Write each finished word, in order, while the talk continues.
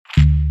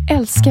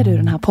Älskar du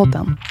den här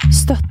podden?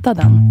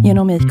 Stötta den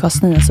genom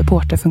ICAs nya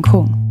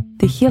supporterfunktion.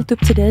 Det är helt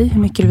upp till dig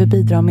hur mycket du vill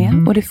bidra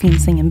med och det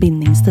finns ingen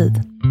bindningstid.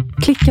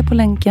 Klicka på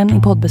länken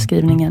i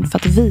poddbeskrivningen för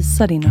att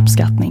visa din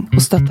uppskattning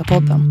och stötta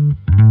podden.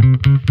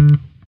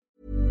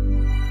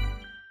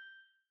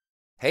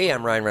 Hey,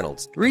 I'm Ryan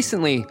Reynolds.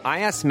 Recently,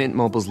 I asked Mint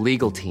Mobile's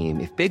legal team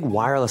if big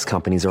wireless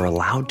companies are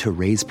allowed to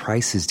raise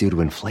prices due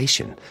to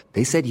inflation.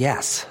 They said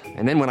yes.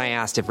 And then when I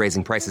asked if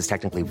raising prices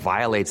technically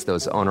violates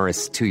those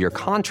onerous two-year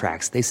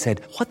contracts, they said,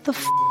 "What the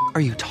f***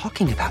 are you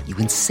talking about, you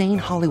insane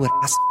Hollywood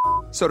ass?"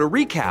 So to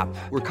recap,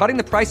 we're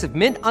cutting the price of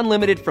Mint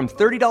Unlimited from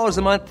 $30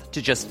 a month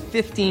to just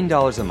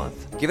 $15 a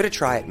month. Give it a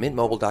try at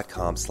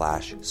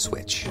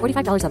mintmobile.com/switch.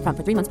 $45 up front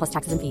for 3 months plus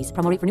taxes and fees.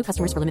 Promo rate for new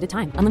customers for limited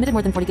time. Unlimited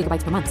more than 40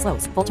 gigabytes per month.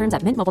 Slows full terms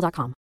at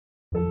mintmobile.com.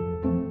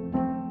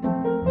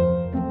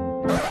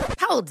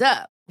 Hold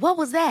up. What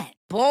was that?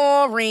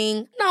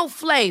 Boring. No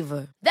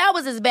flavor. That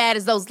was as bad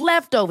as those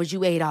leftovers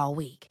you ate all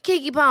week.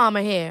 Keke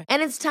Palmer here.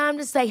 And it's time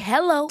to say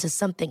hello to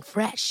something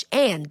fresh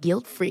and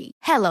guilt-free.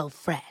 Hello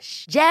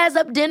Fresh. Jazz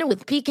up dinner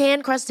with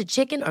pecan-crusted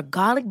chicken or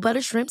garlic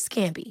butter shrimp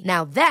scampi.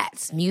 Now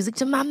that's music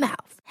to my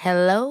mouth.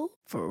 Hello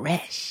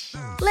Fresh.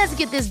 Let's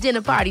get this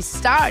dinner party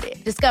started.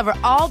 Discover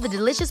all the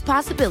delicious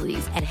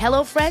possibilities at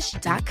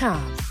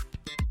hellofresh.com.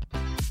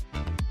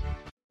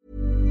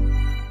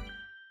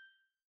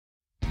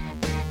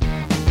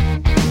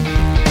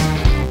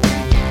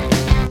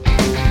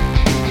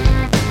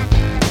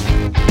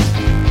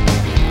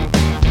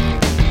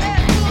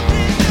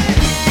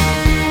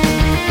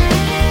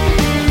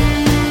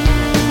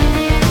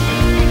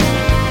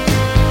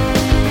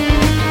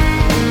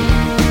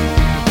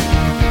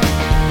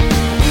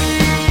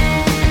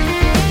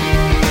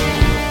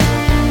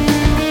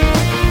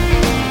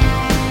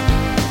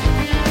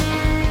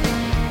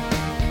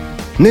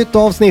 Nytt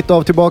avsnitt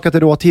av Tillbaka till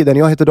råtiden.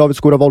 Jag heter David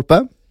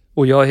Skora-Volpe.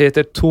 Och jag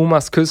heter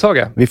Thomas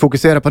Kullshaga. Vi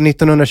fokuserar på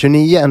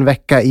 1929, en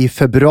vecka i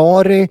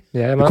februari.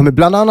 Jajamän. Vi kommer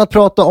bland annat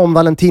prata om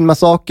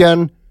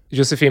Valentinmassakern,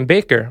 Josephine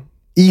Baker.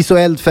 is- och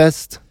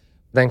eldfest.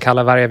 Den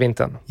kalla varje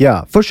vintern.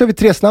 Ja, först kör vi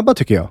 3 snabba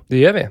tycker jag. Det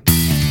gör vi.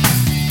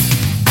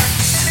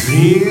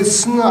 3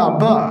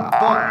 snabba.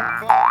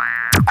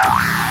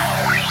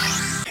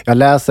 Jag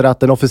läser att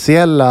den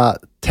officiella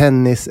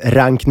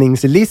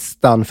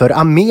tennisrankningslistan för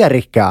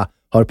Amerika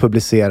har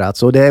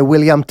publicerats. Och det är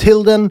William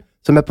Tilden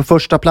som är på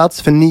första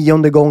plats för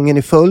 9:e gången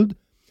i följd.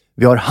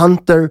 Vi har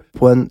Hunter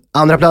på en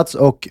andra plats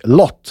och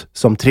Lott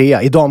som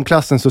 3:a. I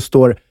damklassen så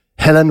står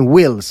Helen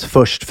Wills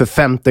först för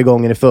 5:e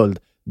gången i följd.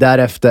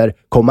 Därefter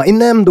komma i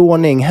nämnd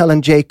ordning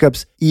Helen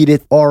Jacobs,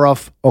 Edith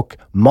Oroff och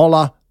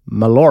Molla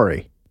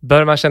Mallory.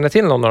 Bör man känna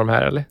till någon av de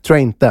här eller? Tror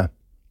jag inte.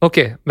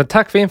 Okej, men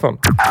tack för infon.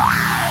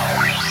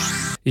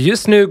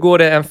 Just nu går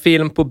det en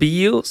film på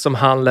bio som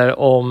handlar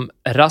om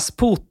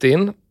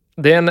Rasputin.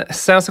 Det är en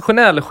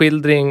sensationell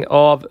skildring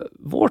av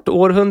vårt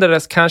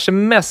århundrades kanske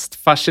mest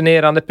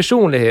fascinerande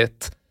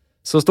personlighet.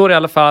 Så står det i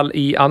alla fall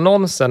i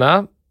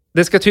annonserna.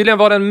 Det ska tydligen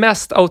vara den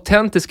mest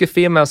autentiska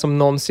filmen som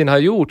någonsin har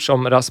gjorts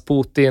om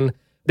Rasputin.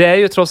 Det är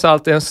ju trots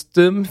allt en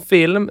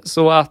stumfilm,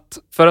 så att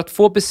för att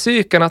få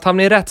besökarna att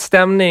hamna i rätt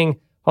stämning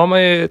har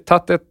man ju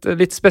tagit ett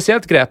lite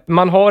speciellt grepp.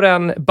 Man har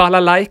en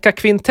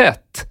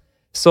balalaika-kvintett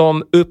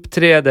som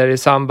uppträder i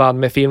samband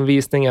med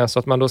filmvisningen så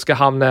att man då ska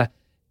hamna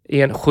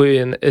i en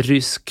skön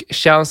rysk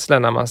känsla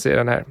när man ser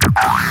den här.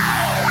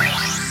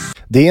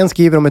 DN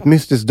skriver om ett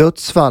mystiskt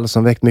dödsfall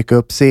som väckt mycket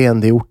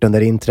uppseende i orten där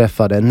det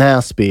inträffade,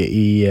 Näsby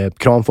i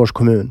Kramfors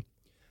kommun.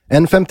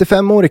 En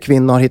 55-årig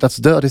kvinna har hittats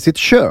död i sitt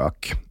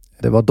kök.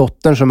 Det var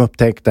dottern som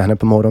upptäckte henne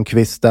på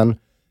morgonkvisten.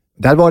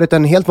 Det hade varit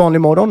en helt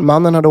vanlig morgon.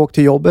 Mannen hade åkt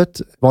till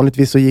jobbet.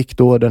 Vanligtvis så gick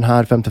då den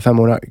här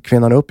 55-åriga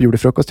kvinnan upp, gjorde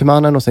frukost till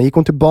mannen och sen gick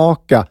hon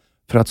tillbaka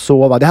för att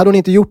sova. Det hade hon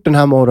inte gjort den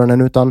här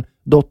morgonen, utan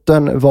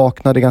dottern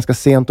vaknade ganska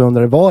sent och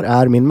undrade, var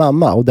är min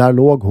mamma? Och där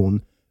låg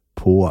hon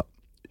på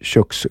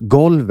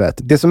köksgolvet.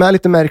 Det som är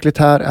lite märkligt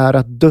här är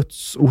att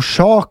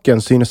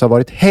dödsorsaken synes ha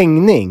varit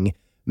hängning,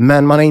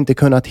 men man har inte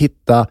kunnat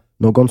hitta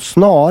någon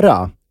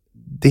snara.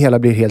 Det hela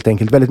blir helt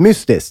enkelt väldigt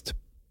mystiskt.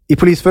 I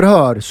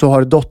polisförhör så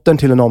har dottern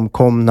till den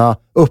omkomna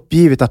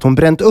uppgivit att hon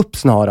bränt upp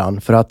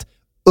snaran för att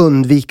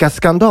undvika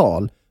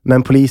skandal.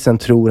 Men polisen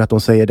tror att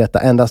hon säger detta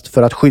endast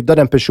för att skydda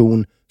den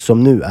person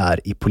som nu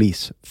är i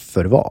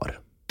polisförvar.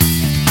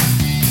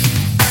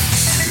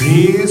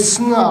 3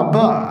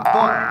 snabba.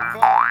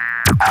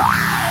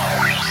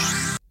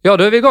 Ja,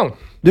 då är vi igång.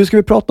 Du, ska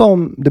vi prata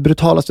om det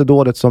brutalaste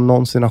dådet som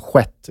någonsin har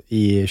skett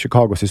i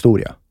Chicagos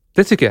historia?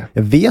 Det tycker jag.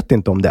 Jag vet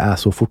inte om det är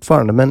så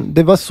fortfarande, men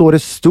det var så det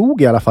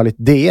stod i alla fall i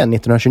DN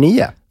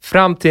 1929.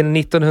 Fram till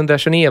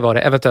 1929 var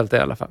det eventuellt i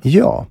alla fall.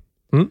 Ja.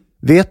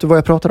 Vet du vad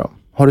jag pratar om?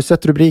 Har du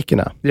sett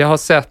rubrikerna? Jag har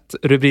sett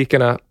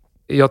rubrikerna.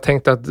 Jag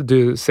tänkte att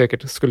du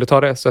säkert skulle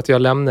ta det, så att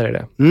jag lämnar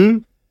det.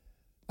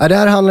 Ja, det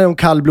här handlar om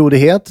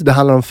kallblodighet, det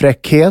handlar om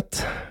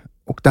fräckhet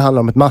och det handlar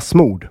om ett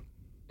massmord.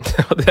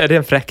 Det är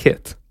en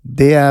fräckhet.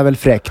 Det är väl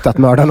fräckt att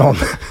mörda någon.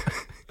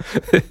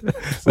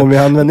 Om vi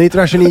använder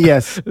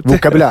 1929s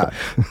vokabulär.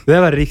 Det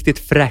var riktigt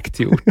fräckt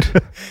gjort.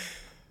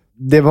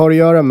 Det vi har att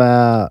göra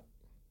med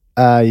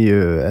är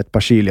ju ett par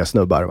kyliga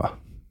snubbar, va?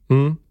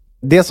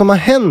 Det som har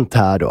hänt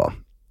här då,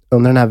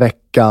 under den här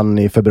veckan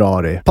i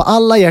februari, på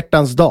alla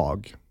hjärtans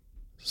dag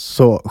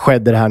så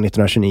skedde det här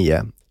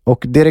 1929.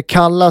 Och det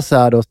kallas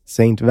här då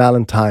St.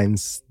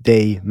 Valentine's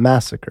Day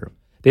Massacre.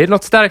 Det är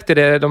något starkt i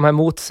det, de här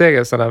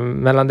motsägelserna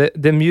mellan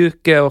det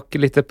mjuka och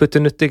lite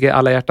puttenuttiga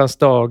alla hjärtans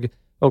dag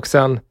och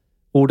sen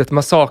ordet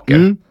massaker.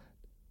 Mm.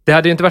 Det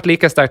hade ju inte varit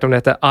lika starkt om det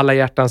hette alla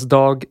hjärtans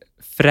dag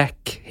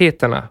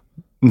fräckheterna.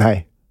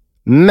 Nej.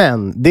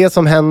 Men det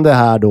som hände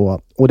här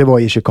då, och det var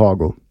i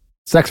Chicago.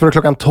 Strax före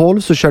klockan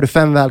 12 så körde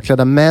 5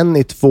 välklädda män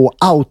i 2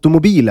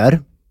 automobiler.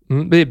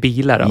 Det är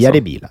bilar alltså. Ja, det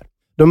är bilar.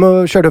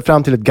 De körde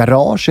fram till ett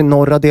garage i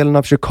norra delen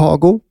av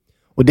Chicago.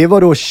 Och det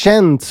var då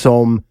känt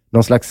som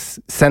någon slags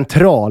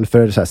central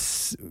för så här,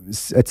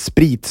 ett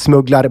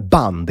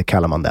spritsmugglarband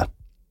kallar man det.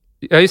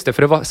 Ja, just det.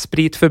 För det var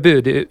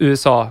spritförbud i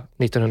USA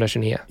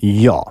 1929.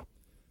 Ja.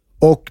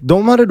 Och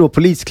de hade då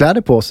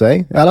poliskläder på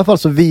sig. I alla fall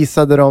så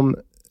visade de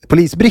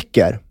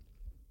polisbrickor.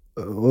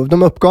 Och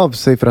de uppgav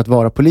sig för att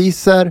vara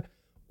poliser.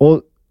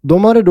 Och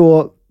de hade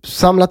då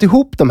samlat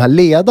ihop de här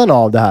ledarna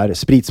av det här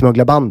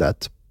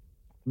spritsmugglarbandet.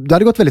 Det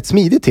hade gått väldigt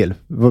smidigt till,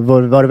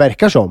 vad det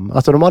verkar som.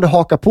 Alltså de hade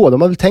hakat på,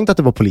 de hade väl tänkt att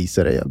det var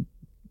poliser.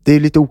 Det är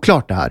lite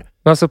oklart det här.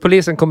 Alltså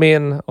polisen kom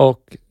in och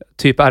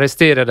typ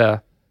arresterade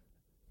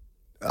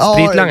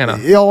spritlangarna?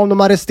 Ja, om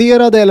de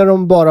arresterade eller om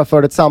de bara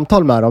förde ett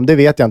samtal med dem, det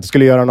vet jag inte.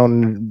 Skulle göra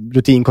någon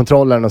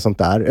rutinkontroll eller något sånt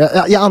där.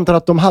 Jag antar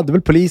att de hade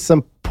väl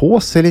polisen på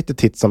sig lite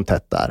titt som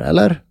tätt där,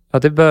 eller? Ja,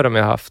 det bör de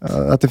ju ha haft.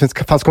 Att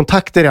det fanns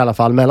kontakter i alla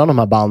fall mellan de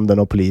här banden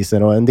och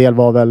polisen. Och en del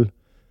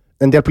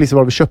poliser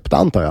var väl köpta,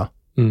 antar jag.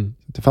 Mm.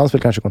 Det fanns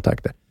väl kanske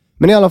kontakter.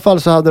 Men i alla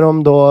fall så hade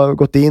de då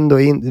gått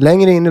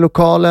längre in i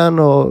lokalen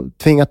och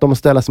tvingat dem att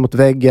ställa sig mot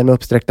väggen med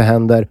uppsträckta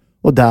händer.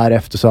 Och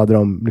därefter så hade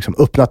de liksom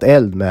öppnat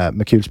eld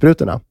med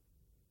kulsprutorna.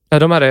 Ja,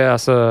 de hade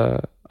alltså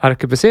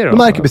arkebuserat dem?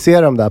 De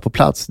arkebuserade dem där på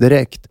plats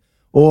direkt.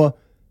 Och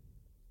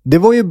det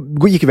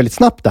gick ju väldigt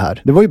snabbt det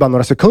här. Det var ju bara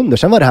några sekunder,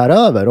 sen var det här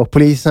över. Och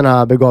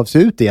poliserna begav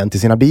sig ut igen till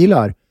sina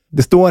bilar.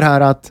 Det står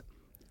här att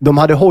de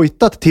hade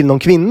hojtat till någon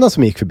kvinna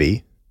som gick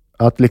förbi.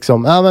 Att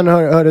liksom, ja men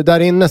hör, där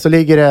inne så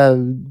ligger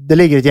det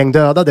ligger ett gäng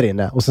döda där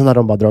inne. Och sen har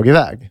de bara dragit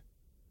iväg.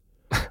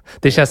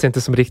 Det känns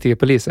inte som riktiga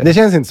poliser. Det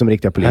känns inte som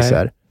riktiga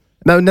poliser. Nej.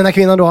 Men den här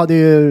kvinnan då hade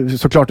ju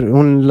såklart,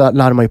 hon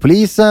larmade ju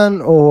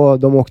polisen och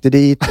de åkte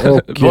dit.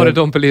 Och var det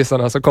de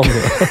poliserna så kom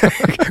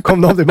de?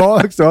 Kom de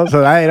tillbaka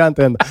så nej, det är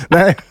inte en.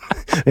 Nej,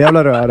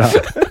 jävla röra.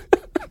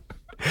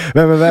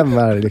 Vem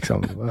är det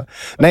liksom?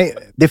 Nej,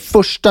 det är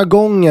första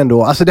gången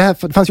då, alltså det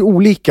fanns ju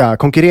olika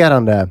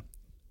konkurrerande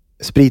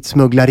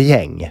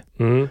spritsmugglargäng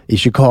i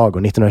Chicago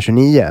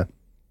 1929.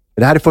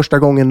 Det här är första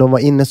gången de var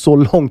inne så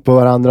långt på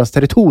varandras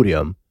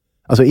territorium.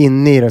 Alltså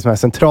inne i den här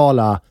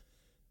centrala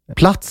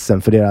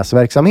platsen för deras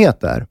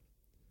verksamheter.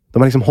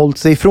 De har liksom hållit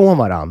sig ifrån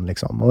varandra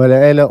liksom.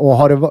 Och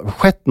har det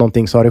skett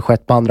någonting så har det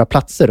skett på andra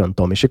platser runt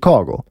om i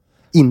Chicago.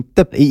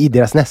 Inte i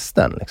deras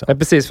nästen liksom. Ja,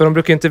 precis, för de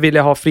brukar inte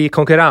vilja ha fri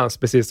konkurrens,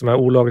 precis som de här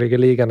olagliga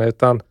ligarna,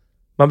 utan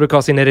man brukar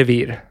ha sina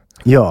revir.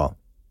 Ja.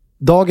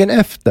 Dagen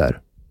efter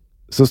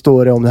så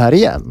står det om det här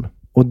igen.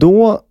 Och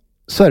då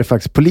så är det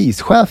faktiskt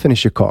polischefen i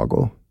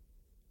Chicago.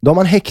 Då har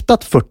man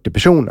häktat 40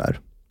 personer.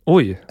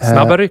 Oj,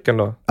 snabba rycken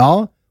då.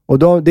 Ja, och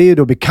det är ju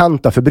då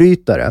bekanta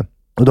förbrytare.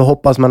 Och då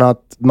hoppas man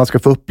att man ska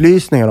få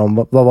upplysningar om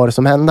vad var det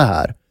som hände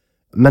här.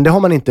 Men det har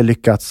man inte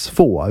lyckats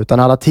få, utan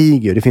alla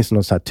tiger. Det finns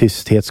någon sån här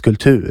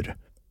tysthetskultur.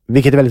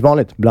 Vilket är väldigt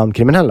vanligt bland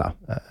kriminella,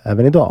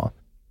 även idag.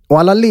 Och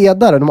alla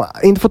ledare, de har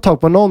inte fått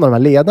tag på någon av de här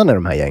ledarna i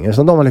de här gängen.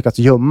 Så de har lyckats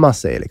gömma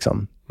sig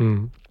liksom.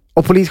 Mm.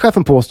 Och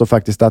polischefen påstår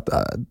faktiskt att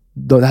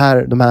de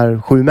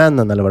här 7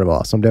 männen eller vad det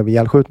var som blev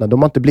ihjälskjutna,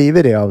 de har inte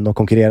blivit det av någon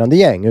konkurrerande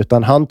gäng,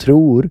 utan han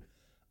tror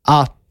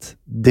att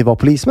det var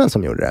polismän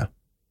som gjorde det.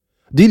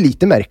 Det är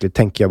lite märkligt,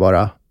 tänker jag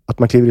bara, att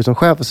man kliver ut som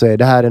chef och säger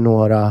det här är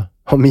några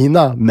av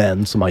mina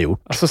män som har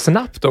gjort. Alltså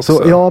snabbt också.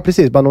 Så, ja,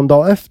 precis. Bara någon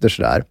dag efter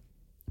sådär.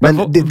 Men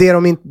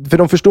för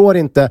de förstår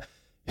inte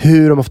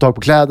hur de har fått tag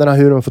på kläderna,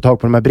 hur de har fått tag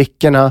på de här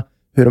brickorna,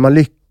 hur de har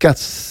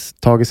lyckats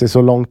tagit sig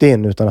så långt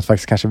in utan att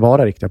faktiskt kanske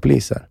vara riktiga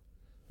poliser.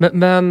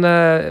 Men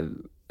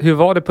hur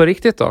var det på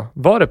riktigt då?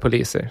 Var det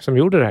poliser som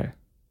gjorde det här?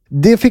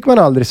 Det fick man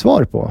aldrig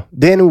svar på.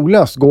 Det är en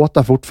olöst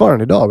gåta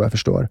fortfarande idag, vad jag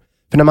förstår.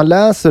 För när man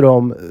läser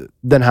om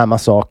den här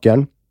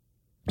massakern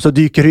så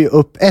dyker det ju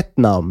upp ett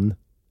namn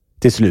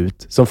till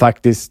slut som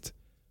faktiskt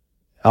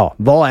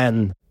var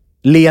en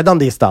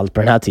ledande gestalt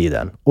på den här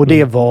tiden. Och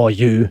det var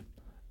ju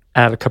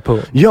Al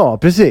Capone. Ja,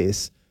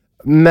 precis.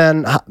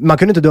 Men man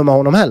kunde inte döma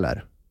honom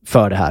heller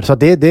för det här.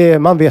 Så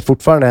man vet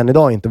fortfarande än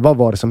idag inte vad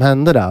var det som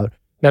hände där.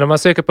 Men om man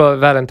söker på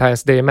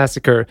Valentine's Day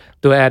Massacre,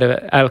 då är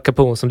det Al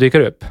Capone som dyker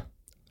upp.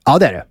 Ja,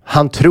 det är det.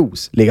 Han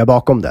tros ligga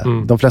bakom det.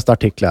 De flesta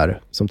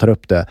artiklar som tar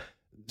upp det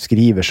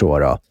skriver så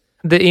då.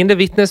 Det enda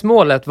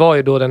vittnesmålet var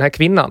ju då den här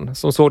kvinnan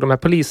som såg de här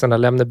poliserna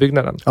lämna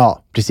byggnaden.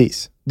 Ja,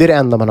 precis. Det är det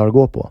enda man har att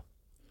gå på.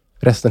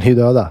 Resten är ju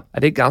döda. Ja,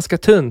 det är ganska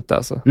tunt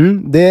alltså.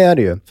 Det är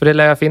det ju. För det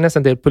lär finnas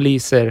en del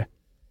poliser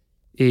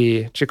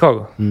i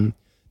Chicago.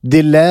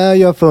 Det lär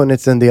ju ha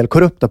funnits en del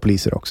korrupta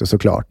poliser också,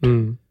 såklart.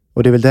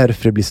 Och det är väl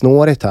därför det blir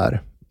snårigt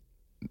här.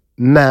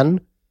 Men,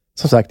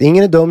 som sagt,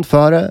 ingen är dömd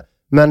för det.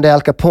 Men det är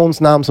Al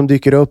Capones namn som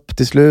dyker upp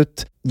till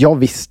slut. Jag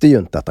visste ju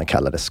inte att han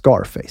kallades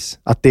Scarface.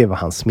 Att det var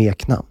hans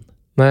smeknamn.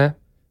 Nej.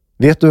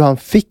 Vet du hur han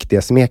fick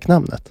det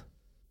smeknamnet?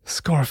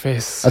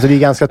 Scarface. Alltså det är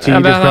ganska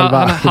tydligt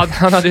själva...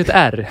 Han hade ju ett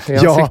R i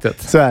ansiktet.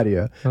 Ja, så är det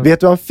ju. Vet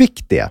du hur han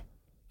fick det?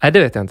 Nej, det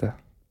vet jag inte.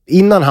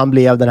 Innan han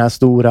blev den här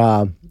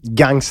stora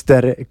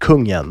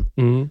gangsterkungen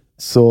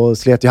så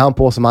slet ju han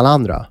på som alla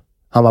andra.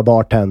 Han var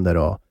bartender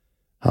och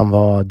han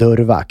var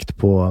dörrvakt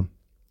på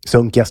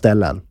sunkiga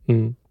ställen.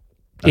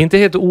 Inte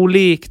helt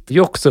olikt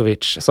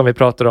Joksovic som vi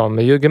pratade om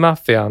med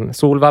Juggemaffian,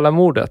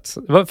 Solvalla-mordet.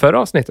 Det var förra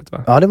avsnittet,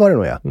 va? Ja, det var det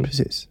nog, ja.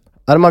 Precis.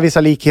 Ja, de har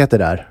vissa likheter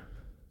där.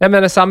 Jag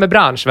menar, samma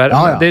bransch.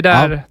 Ja. Det är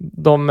där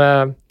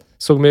de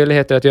såg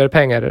möjligheter att göra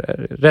pengar.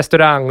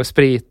 Restaurang,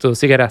 sprit och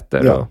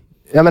cigaretter. Ja. Och...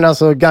 Ja, men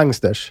alltså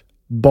gangsters,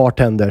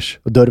 bartenders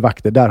och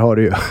dörrvakter, där har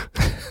du ju.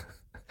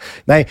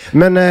 Nej,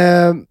 men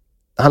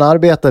han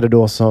arbetade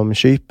då som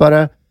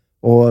kypare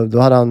och då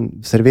hade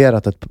han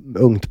serverat ett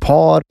ungt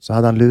par. Så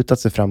hade han lutat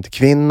sig fram till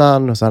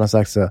kvinnan och så hade han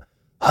sagt så: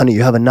 "Honey,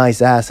 you have a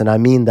nice ass and I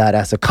mean that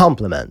as a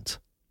compliment."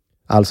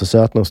 Alltså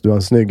sötnos, du har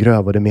en snygg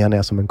röv och det menar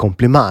jag som en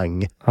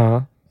komplimang.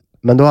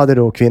 Men då hade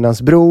då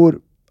kvinnans bror,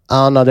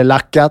 han hade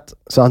lackat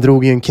så han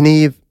drog ju en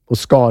kniv och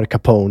skar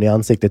Capone i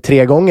ansiktet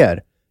 3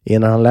 gånger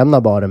innan han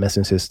lämnade baren med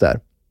sin syster.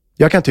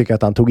 Jag kan tycka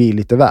att han tog i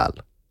lite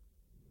väl.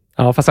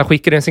 Ja, fast han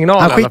skickade en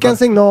signal. Han skickade en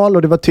signal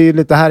och det var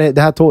tydligt, det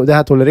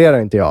här tolererar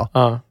inte jag.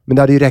 Ja. Men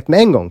det hade ju räckt med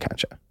en gång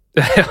kanske.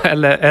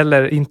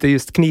 eller inte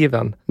just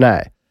kniven.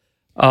 Nej.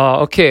 Ja,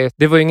 okej.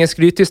 Det var ju ingen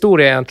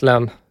skrythistoria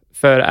egentligen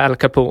för Al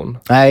Capone.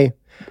 Nej.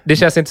 Det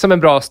känns inte som en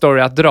bra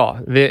story att dra.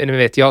 Ni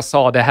vet, jag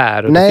sa det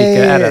här och fick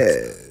ärret.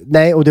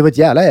 Nej, och det var ett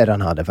jävla ärr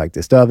han hade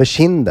faktiskt. Över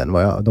kinden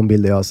var de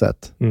bilder jag har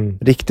sett.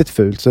 Riktigt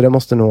fult, så det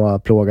måste nog ha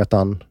plågat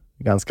han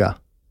ganska...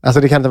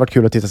 Alltså det kan inte ha varit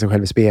kul att titta sig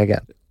själv i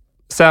spegeln.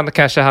 Sen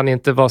kanske han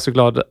inte var så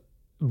glad...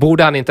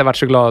 Borde han inte ha varit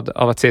så glad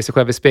av att se sig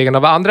själv i spegeln?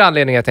 Av andra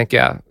anledningar, tänker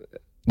jag.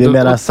 Du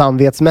menar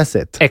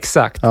samvetsmässigt?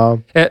 Exakt. Ja.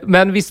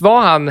 Men visst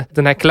var han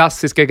den här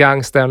klassiska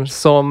gangstern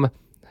som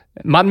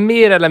man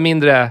mer eller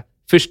mindre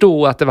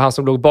förstod att det var han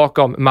som låg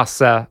bakom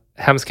massa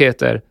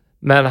hemskheter,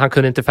 men han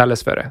kunde inte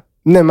fällas för det.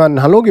 Nej, men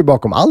han låg ju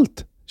bakom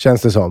allt,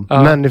 känns det som.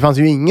 Ja. Men det fanns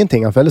ju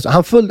ingenting han fälldes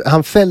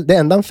för. Det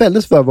enda han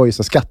fälldes för var ju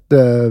så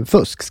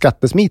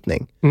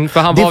skattesmitning.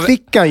 Det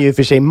fick han ju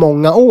för sig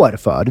många år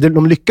för.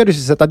 De lyckades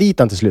ju sätta dit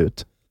han till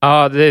slut.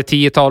 Ja, det är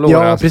 10-tal år.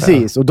 Ja,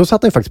 precis. Och då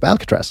satt han ju faktiskt på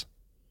Alcatraz.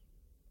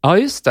 Ja,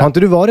 just det. Har inte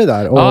du varit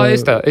där? Ja,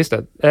 just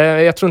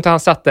det. Jag tror inte han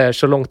satt där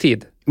så lång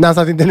tid. Nej, han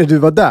satt inte när du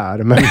var där.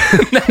 Men...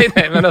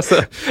 nej, men alltså...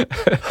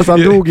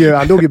 han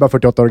dog ju bara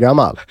 48 år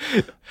gammal.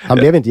 Han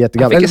blev inte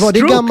jättegammal. Eller var det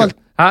gammalt?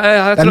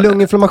 En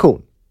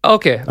lunginflammation.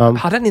 Okej.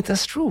 Hade han inte en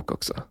stroke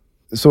också?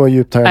 Så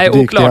djupt har jag inte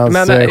dykt i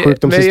hans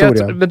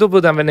sjukdomshistoria. Men då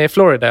bodde han väl nere i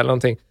Florida eller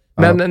någonting.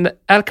 Men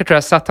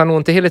Alcatraz satt han nog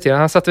inte hela tiden.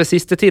 Han satt väl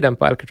sista tiden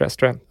på Alcatraz,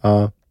 tror jag.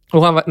 Ja.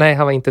 Och han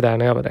var inte där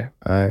när jag var där.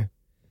 Nej.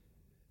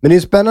 Men det är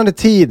en spännande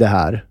tid det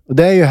här. Och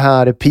det är ju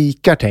här det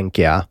pikar,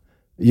 tänker jag.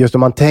 Just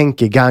om man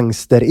tänker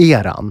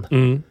gangstereran.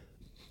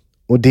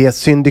 Och det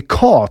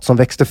syndikat som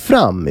växte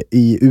fram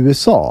i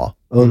USA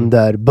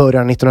under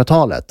början av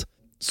 1900-talet.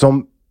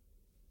 Som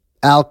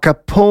Al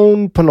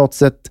Capone på något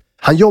sätt,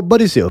 han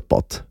jobbade sig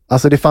uppåt.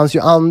 Alltså det fanns ju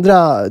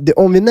andra,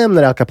 om vi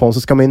nämner Al Capone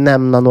så ska man ju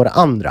nämna några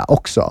andra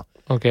också.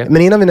 Okay.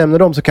 Men innan vi nämner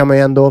dem så kan man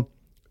ju ändå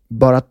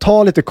bara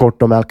ta lite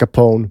kort om Al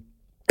Capone.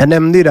 Jag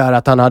nämnde ju där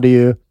att han hade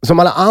ju, som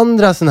alla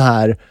andra såna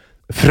här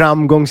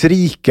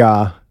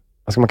framgångsrika,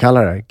 vad ska man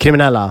kalla det,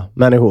 kriminella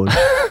människor.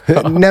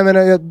 Nej,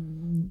 men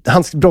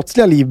hans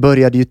brottsliga liv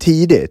började ju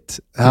tidigt.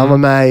 Han var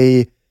med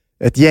i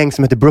ett gäng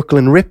som heter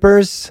Brooklyn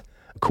Rippers.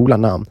 Coola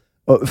namn.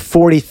 Och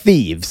 40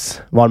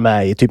 Thieves var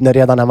med i, typ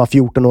redan när han var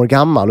 14 år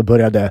gammal och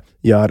började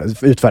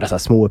utföra så här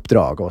små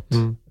uppdrag åt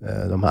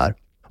de här.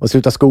 Och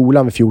slutade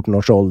skolan vid 14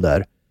 års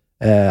ålder.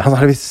 Han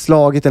hade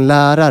slagit en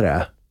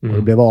lärare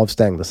och blev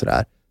avstängd och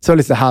sådär. Så det var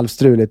lite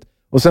halvstruligt.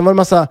 Och sen var det en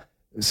massa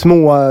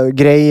små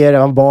grejer.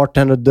 Han var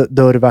bartender och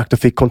dörrvakt och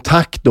fick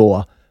kontakt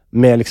då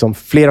med liksom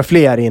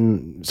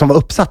fler som var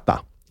uppsatta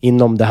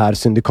inom det här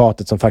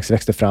syndikatet som faktiskt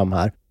växte fram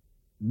här.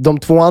 De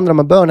 2 andra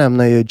man bör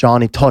nämna är ju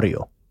Johnny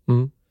Torrio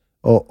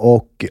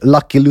och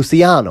Lucky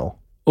Luciano.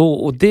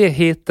 Och det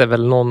heter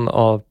väl någon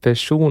av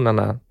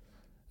personerna, i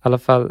alla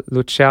fall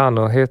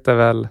Luciano heter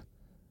väl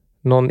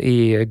någon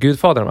i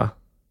Gudfadern, va?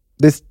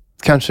 Det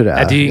kanske det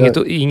är. Det är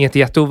ju inget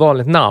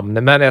jätteovanligt namn,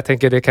 men jag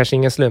tänker det är kanske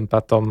ingen slump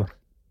att de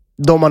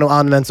har nog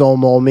använts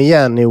om och om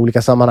igen i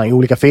olika sammanhang, i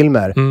olika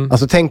filmer.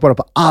 Alltså tänk bara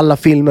på alla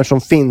filmer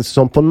som finns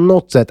som på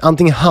något sätt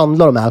antingen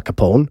handlar om Al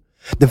Capone.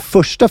 Den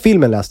första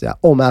filmen läste jag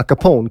om Al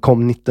Capone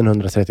kom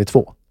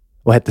 1932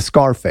 och hette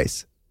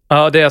Scarface.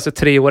 Ja, det är alltså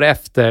 3 år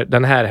efter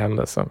den här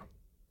händelsen.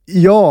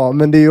 Ja,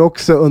 men det är ju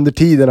också under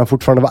tiden han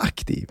fortfarande var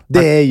aktiv.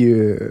 Det är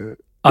ju...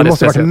 det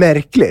måste ha varit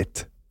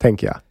märkligt,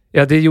 tänker jag.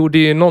 Ja, det gjorde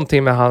ju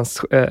någonting med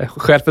hans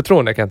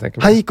självförtroende, kan jag tänka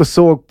mig. Han gick och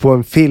såg på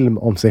en film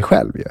om sig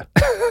själv ju.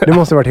 Det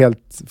måste ha varit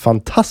helt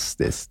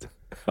fantastiskt.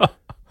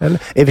 Eller,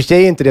 i och för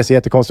sig är inte det så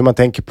jättekonstigt om man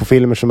tänker på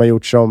filmer som har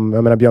gjorts som,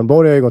 jag menar Björn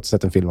Borg har ju gått och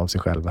sett en film om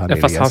sig själv här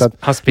fast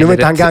han nu var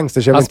inte han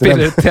gangster, så jag han vet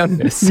inte spelar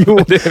tennis. Jo,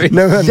 det är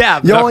nej, men,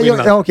 jävla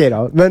skillnad. ja, okej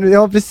då. Men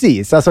ja,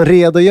 precis. Alltså en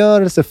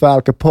redogörelse för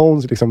Al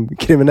Capones liksom,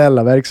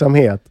 kriminella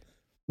verksamhet.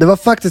 Det var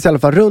faktiskt i alla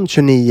fall runt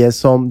 29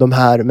 som de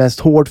här mest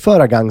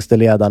hårdföra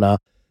gangsterledarna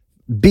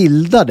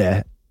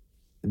bildade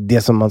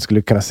det som man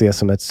skulle kunna se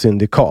som ett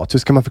syndikat. Hur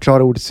ska man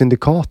förklara ordet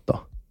syndikat då?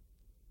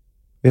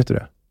 Vet du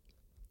det?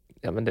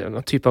 Ja, men det är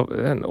någon typ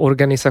av en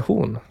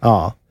organisation.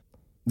 Ja.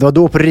 Det var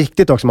då på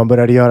riktigt också man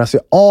började göra sig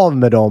av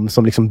med dem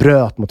som liksom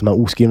bröt mot de här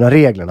oskrivna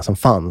reglerna som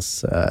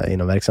fanns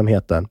inom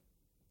verksamheten.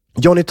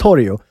 Johnny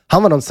Torrio,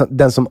 han var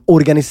den som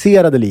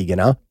organiserade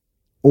ligorna.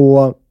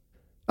 Och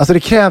alltså det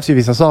krävs ju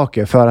vissa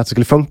saker för att det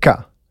skulle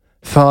funka.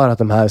 För att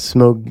de här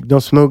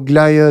de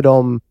smugglar ju,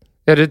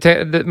 Ja,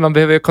 man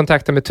behöver ju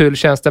kontakta med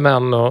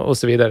tulltjänstemän och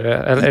så vidare.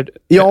 Eller?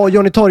 Ja,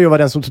 Johnny Torrio var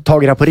den som tog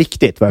tag i det här på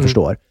riktigt, vad jag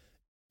förstår.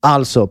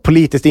 Alltså,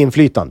 politiskt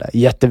inflytande,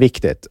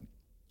 jätteviktigt.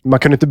 Man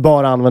kunde inte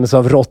bara använda sig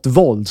av rått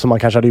våld som man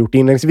kanske hade gjort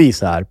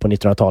inledningsvis här på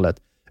 1900-talet.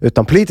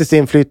 Utan politiskt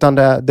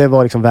inflytande, det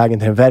var liksom vägen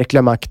till den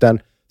verkliga makten.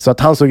 Så att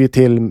han såg ju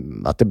till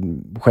att det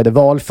skedde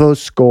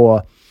valfusk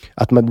och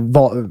att man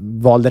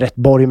valde rätt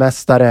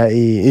borgmästare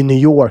i New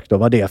York då,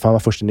 var det. För han var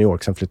först i New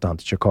York, sen flyttade han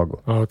till Chicago.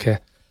 Okej.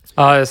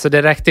 Ja, så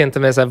det räckte inte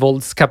med så här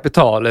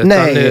våldskapital, utan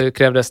nu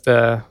krävdes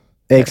det...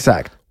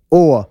 Exakt.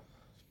 Och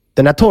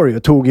den här Torrio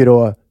tog ju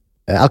då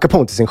Al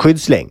Capone till sin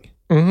skyddsläng.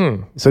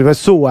 Mm-hmm. Så det var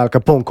så Al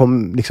Capone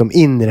kom liksom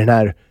in i den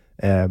här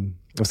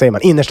vad säger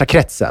man, innersta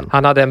kretsen.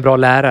 Han hade en bra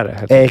lärare.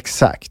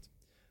 Exakt.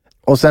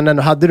 Och sen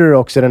hade du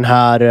också den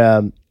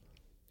här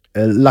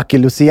Lucky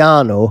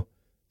Luciano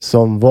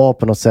som var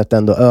på något sätt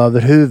ändå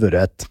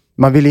överhuvudet.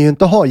 Man ville ju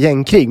inte ha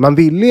gängkrig. Man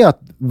ville ju att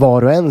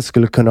var och en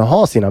skulle kunna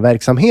ha sina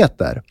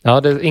verksamheter.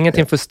 Ja, det är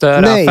ingenting för störa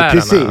affärerna. Nej,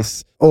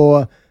 precis.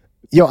 Och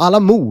ja, alla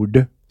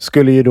mord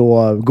skulle ju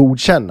då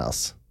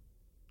godkännas.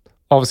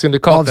 Av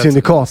syndikatet.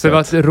 Så det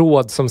var ett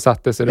råd som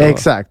sattes i det.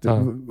 Exakt.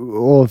 Ja.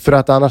 Och för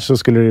att annars så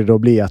skulle det då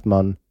bli att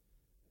man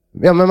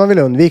vill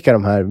undvika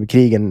de här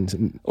krigen.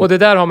 Och det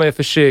där har man ju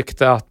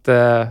försökt att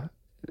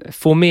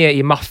få med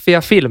i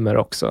maffiafilmer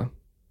också.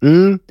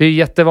 Mm. Det är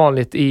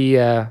jättevanligt i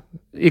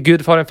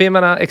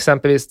Gudfaren-filmerna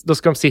exempelvis. Då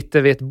ska de sitta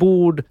vid ett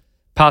bord.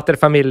 Pater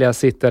Familia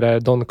sitter där,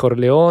 Don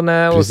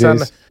Corleone.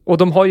 Och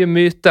de har ju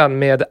myten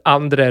med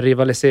andra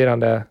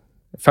rivaliserande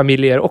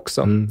familjer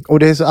också. Och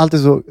det är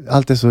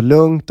alltid så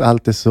lugnt,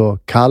 alltid så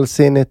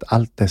kallsinnigt,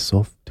 alltid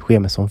så sker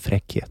med sån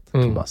fräckhet,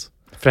 Thomas.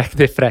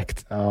 Det är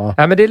fräckt. Ja.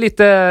 Ja, men det är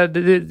lite det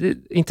är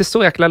inte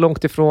så jäkla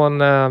långt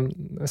ifrån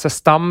så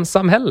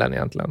stamsamhällen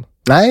egentligen.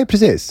 Nej,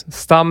 precis.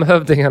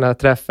 Stamhövdingarna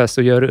träffas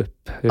och gör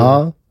upp.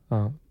 Ja.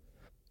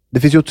 Det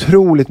finns ju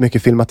otroligt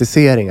mycket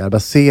filmatiseringar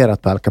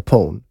baserat på Al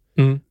Capone.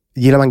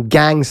 Gillar man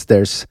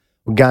gangsters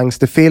och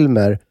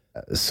gangsterfilmer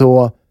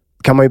så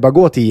kan man ju bara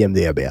gå till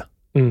IMDb.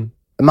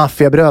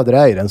 Maffiabröder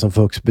är ju den som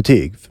får högst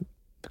betyg.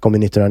 Kom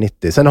i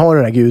 1990. Sen har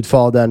du den här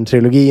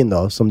Gudfadern-trilogin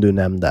då, som du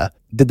nämnde.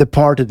 The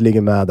Departed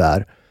ligger med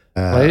där.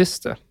 Ja,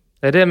 just det.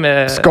 Är det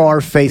med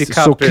Scarface,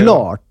 DiCaprio?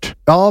 Såklart.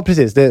 Ja,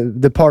 precis. The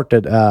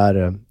Departed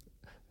är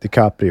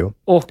DiCaprio.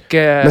 Och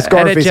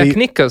är det Jack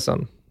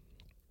Nicholson?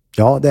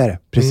 Ja, det är det.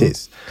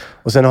 Precis.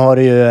 Och sen har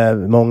du ju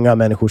många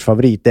människors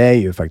favorit. Det är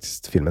ju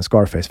faktiskt filmen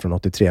Scarface från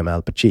 83 med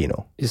Al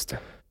Pacino. Just det.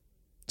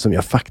 Som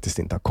jag faktiskt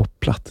inte har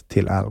kopplat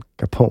till Al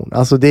Capone.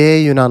 Alltså det är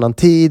ju en annan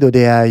tid och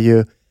det är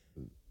ju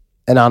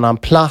en annan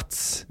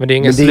plats. Men det är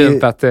ingen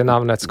slump att det är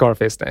namnet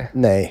Scarface, nej.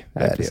 Nej, det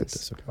är det inte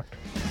såklart.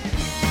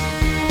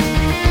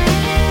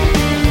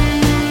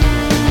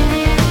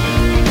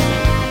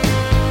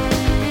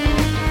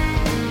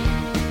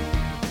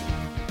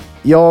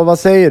 Ja, vad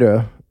säger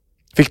du?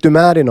 Fick du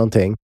med dig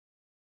någonting?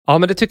 Ja,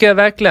 men det tycker jag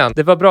verkligen.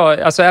 Det var bra.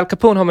 Alltså Al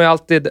Capone har man ju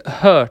alltid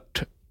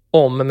hört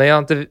om, men jag har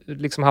inte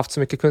liksom haft så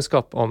mycket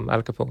kunskap om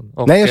Al Capone.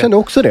 Och, nej, jag kände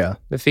också det.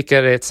 Nu fick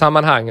jag det i ett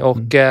sammanhang. Och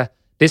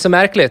det är så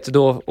märkligt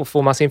då att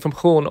få massa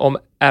information om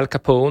Al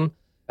Capone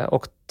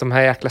och de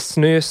här jäkla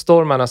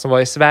snöstormarna som var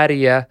i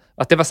Sverige.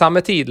 Att det var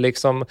samma tid,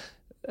 liksom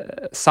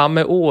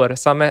samma år,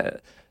 samma...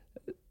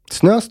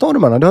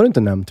 Snöstormarna, det har du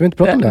inte nämnt. Du har inte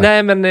pratat om det.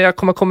 Nej, men jag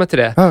kommer komma till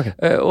det.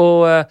 Okay.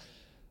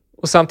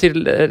 Och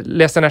samtidigt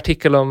läste en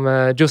artikel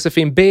om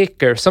Josephine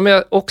Baker, som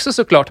jag också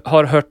såklart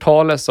har hört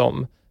talas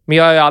om. Men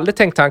jag har ju aldrig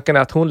tänkt tanken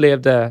att hon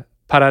levde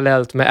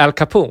parallellt med Al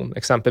Capone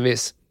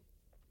exempelvis.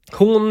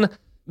 Hon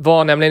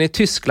var nämligen i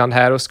Tyskland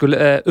här och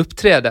skulle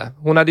uppträda.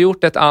 Hon hade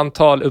gjort ett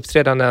antal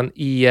uppträdanden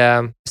i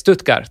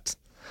Stuttgart.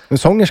 En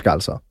sångerska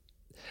alltså?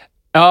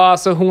 Ja,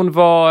 alltså hon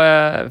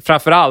var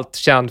framförallt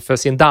känd för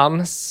sin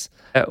dans.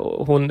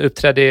 Hon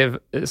uppträdde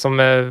som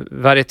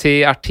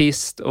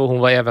varietéartist och hon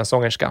var även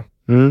sångerska.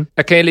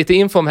 Jag kan ge lite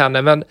info om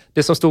henne, men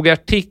det som stod i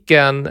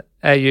artikeln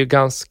är ju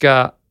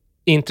ganska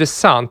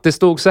intressant. Det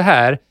stod så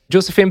här: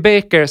 Josephine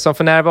Baker, som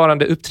för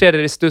närvarande uppträder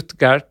i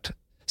Stuttgart,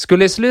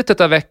 skulle i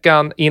slutet av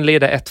veckan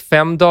inleda ett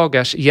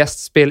 5-dagars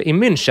gästspel i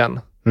München.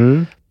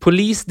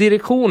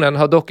 Polisdirektionen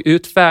har dock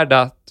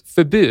utfärdat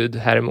förbud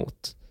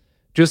häremot.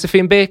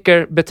 Josephine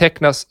Baker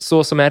betecknas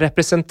så som en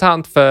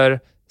representant för,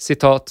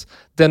 citat,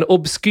 den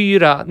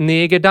obskyra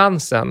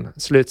negerdansen,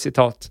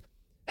 slutcitat.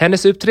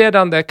 Hennes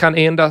uppträdande kan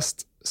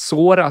endast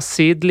såra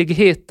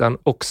sedligheten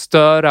och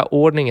störa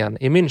ordningen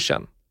i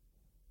München.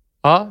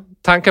 Ja,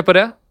 tankar på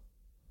det?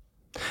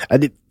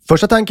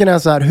 Första tanken är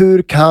så här,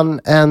 hur kan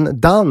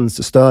en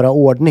dans störa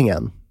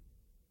ordningen?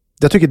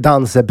 Jag tycker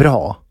dans är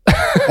bra.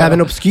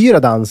 Även obskyra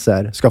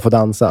danser ska få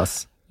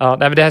dansas. Ja,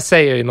 men det här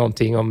säger ju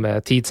någonting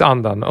om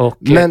tidsandan. Och,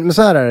 men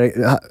så här är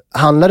det,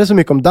 handlar det så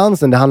mycket om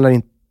dansen? Det handlar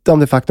inte om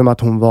det faktum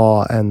att hon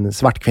var en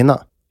svart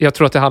kvinna. Jag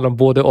tror att det handlar om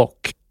både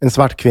och. En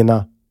svart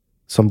kvinna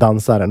som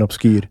dansar en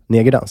obskyr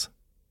negerdans.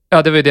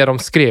 Ja, det var ju det de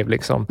skrev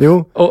liksom.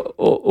 Jo.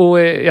 Och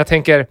jag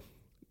tänker,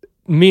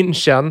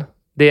 München,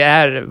 det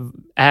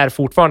är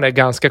fortfarande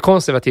ganska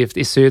konservativt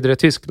i södra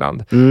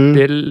Tyskland.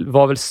 Det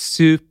var väl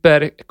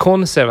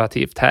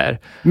superkonservativt här.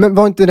 Men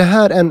var inte det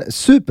här en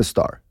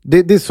superstar?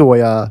 Det är så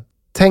jag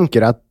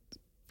tänker att...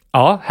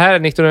 Ja, här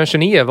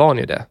 1929 var hon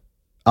ju det.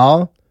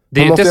 Ja.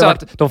 Det är ju inte så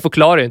att de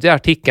förklarar ju inte i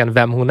artikeln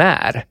vem hon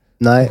är.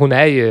 Nej. Hon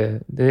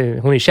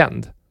är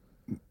känd.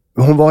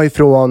 Hon var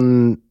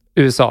ifrån...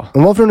 USA.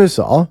 Hon var från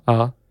USA?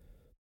 Ja.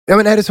 Ja,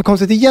 men är det så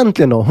konstigt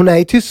egentligen då? Hon är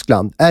i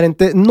Tyskland. Är det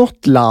inte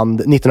något land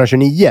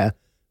 1929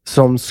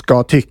 som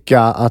ska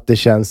tycka att det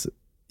känns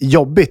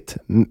jobbigt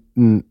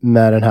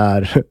med den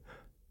här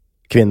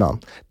kvinnan?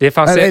 Det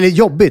fanns eller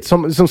jobbigt,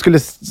 som skulle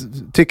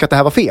tycka att det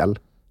här var fel?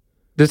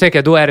 Du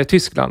tänker, då är det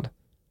Tyskland.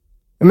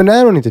 Men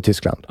är hon inte i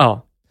Tyskland?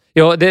 Ja.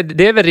 Ja,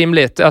 det är väl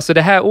rimligt. Alltså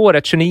det här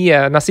året,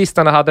 29,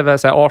 nazisterna hade väl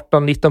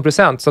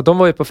 18-19%, så de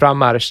var ju på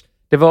frammarsch.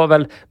 Det var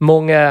väl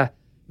många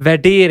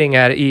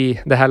värderingar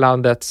i det här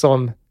landet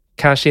som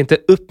kanske inte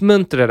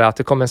uppmuntrade att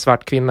det kom en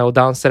svart kvinna och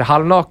dansade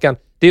halvnaken.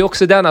 Det är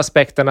också den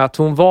aspekten att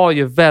hon var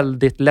ju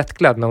väldigt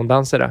lättklädd när hon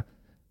dansade.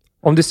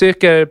 Om du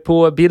söker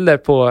på bilder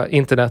på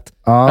internet,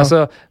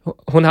 alltså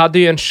hon hade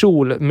ju en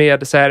kjol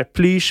med så här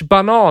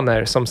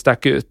plyschbananer som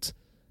stack ut.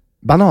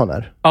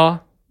 Bananer? Ja.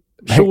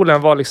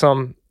 Kjolen var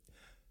liksom...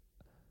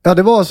 Ja,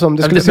 det var som...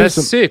 Det skulle se ut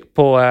som... Sök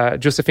på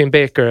Josephine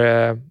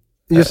Baker...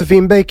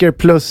 Josephine Baker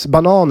plus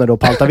bananer då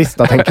på Alta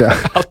Vista, tänker jag.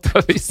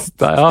 Alta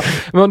Vista, ja.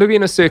 Men om du går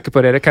in och söker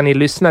på det kan ni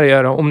lyssnare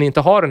göra om ni inte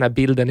har den här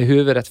bilden i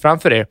huvudet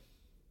framför er.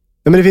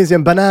 Ja, men det finns ju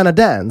en banana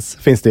dance,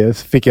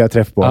 fick jag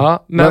träff på.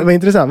 Ja, men... Vad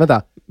intressant,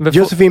 vänta.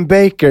 Josephine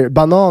Baker,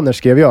 bananer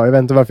skrev jag vet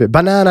inte varför.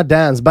 Banana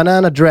dance,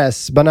 banana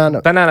dress,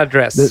 banana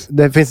dress.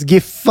 Det finns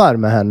giffar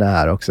med henne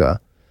här också.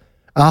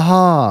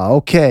 Aha,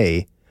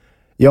 okej.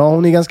 Ja,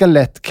 hon är ganska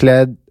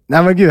lättklädd.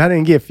 Nej men gud, här är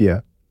en giff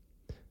ju.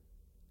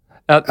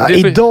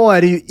 Idag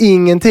är det ju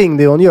ingenting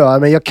det hon gör,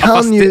 men jag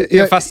kan ju... Det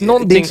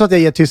är inte så att jag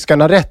ger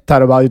tyskarna rätt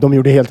här och bara, de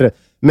gjorde helt rätt.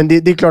 Men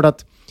det är klart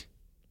att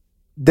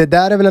det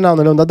där är väl en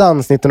annorlunda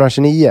dans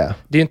 1929.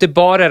 Det är ju inte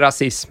bara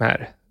rasism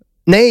här.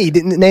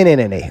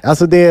 Nej.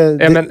 Alltså det är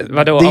ju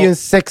en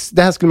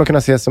det här skulle man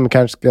kunna se som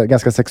kanske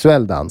ganska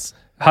sexuell dans.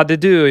 Hade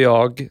du och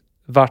jag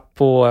varit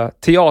på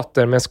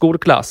teater med en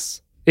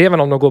skolklass, även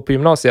om de går på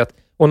gymnasiet,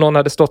 och någon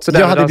hade stått sådär...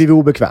 Jag hade blivit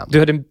obekväm. Du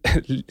hade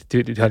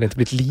inte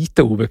blivit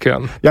lite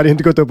obekväm. Jag hade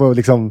inte gått upp och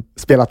liksom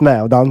spelat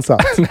med och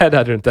dansat. Nej, det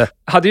hade du inte.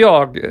 Hade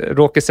jag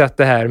råkat sett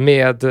det här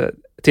med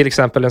till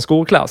exempel en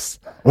skolklass.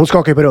 Hon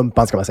skakar på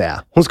rumpan, ska man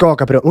säga. Hon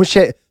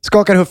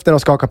skakar höften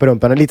och skakar på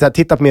rumpan. Lite så här,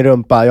 titta på min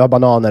rumpa, jag har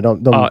bananer.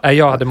 Ja,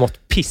 jag hade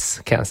mått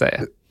piss, kan jag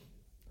säga.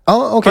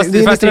 Ja,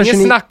 okej. Fast det är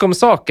ingen snack om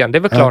saken. Det är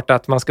väl klart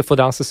att man ska få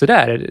dansa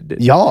sådär.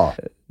 Ja.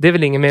 Det är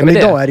väl ingen mer med det.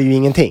 Men idag är det ju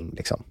ingenting,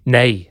 liksom.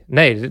 Nej.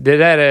 Det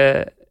där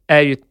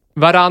är ju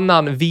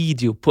varannan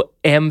video på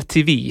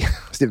MTV.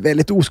 Det är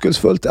väldigt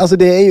oskuldsfullt. Alltså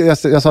det är ju, jag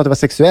sa att det var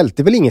sexuellt.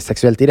 Det är väl inget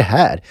sexuellt i det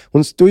här.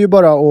 Hon stod ju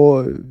bara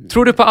och...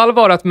 Tror du på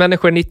allvar att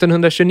människor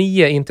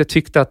 1929 inte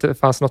tyckte att det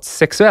fanns något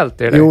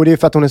sexuellt i det? Jo, det är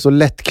för att hon är så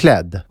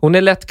lättklädd. Hon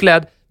är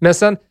lättklädd, men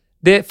sen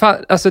det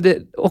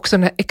också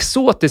den här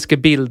exotiska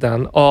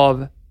bilden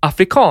av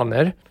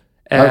afrikaner.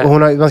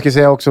 Man ska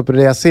säga också på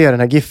det jag ser, den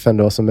här giffen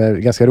då, som är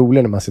ganska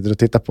rolig när man sitter och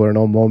tittar på den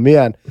om och om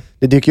igen.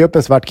 Det dyker ju upp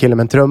en svart kille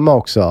med en trumma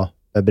också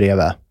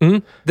bredvid.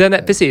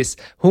 Precis.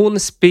 Hon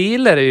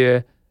spelar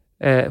ju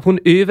hon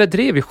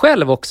överdrev ju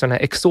själv också den här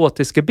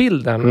exotiska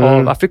bilden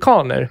av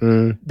afrikaner.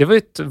 Det var ju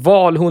ett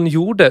val hon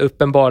gjorde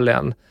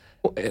uppenbarligen.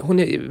 Hon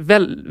är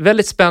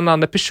väldigt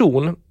spännande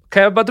person.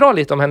 Kan jag bara dra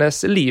lite om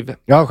hennes liv?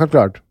 Ja,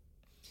 självklart.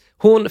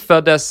 Hon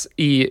föddes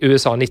i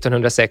USA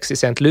 1906 i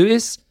St.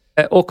 Louis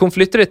och hon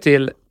flyttade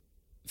till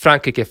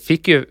Frankrike,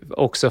 fick ju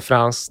också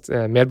franskt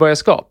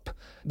medborgarskap.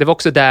 Det var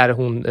också där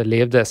hon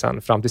levde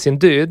sedan fram till sin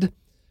död.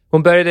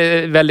 Hon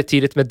började väldigt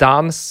tidigt med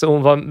dans.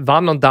 Hon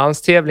vann någon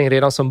danstävling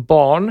redan som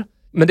barn.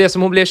 Men det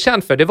som hon blev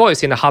känd för, det var ju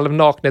sina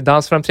halvnakna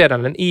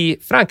dansframträdanden i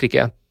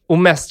Frankrike. Och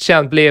mest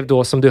känd blev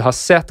då, som du har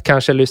sett,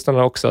 kanske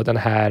lyssnarna också, den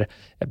här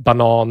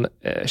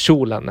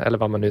banankjolen, eller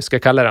vad man nu ska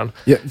kalla den.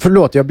 Ja,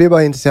 förlåt, jag blev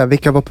bara intresserad.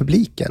 Vilka var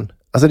publiken?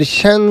 Alltså det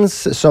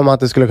känns som att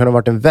det skulle kunna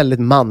varit en väldigt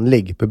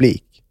manlig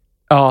publik.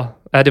 Ja,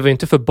 det var ju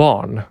inte för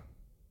barn.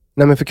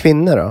 Nej, men för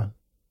kvinnor då?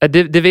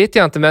 Det vet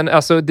jag inte, men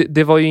alltså,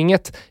 det var ju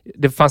inget...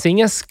 Det fanns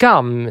ingen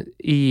skam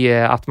i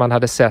att man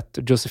hade sett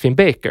Josephine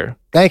Baker.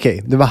 Nej,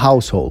 okej. Det var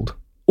household.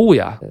 Oh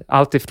ja,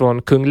 allt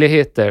ifrån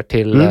kungligheter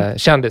till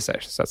kändisar,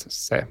 så att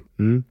säga.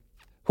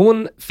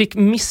 Hon fick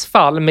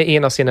missfall med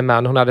en av sina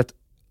män. Hon hade ett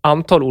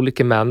antal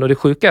olika män. Och det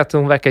sjuka är att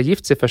hon verkar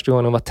gift sig första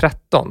gången hon var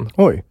 13.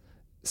 Oj.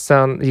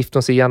 Sen gifte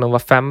hon sig igen när hon var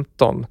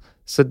 15.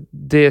 Så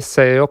det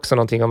säger också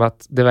någonting om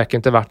att det verkar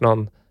inte varit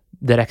någon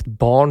direkt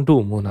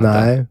barndom hon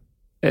hade.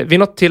 Nej. Vid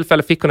något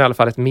tillfälle fick hon i alla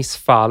fall ett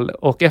missfall.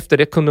 Och efter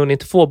det kunde hon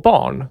inte få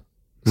barn.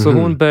 Så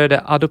hon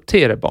började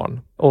adoptera barn.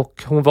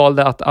 Och hon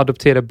valde att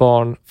adoptera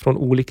barn från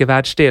olika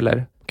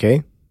världsdelar.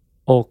 Okej.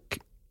 Och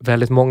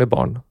väldigt många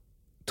barn.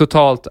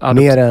 Totalt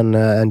Mer än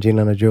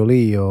Angelina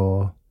Jolie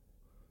och...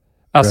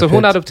 Alltså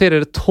hon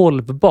adopterade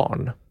 12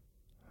 barn.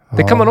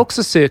 Det kan man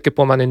också söka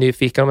på om man är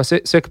nyfiken. Om man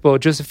söker på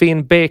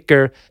Josephine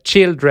Baker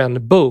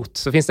Children Boat,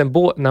 så finns det en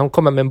båt, när hon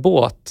kommer med en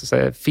båt, så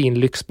här, fin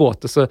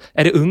lyxbåt, och så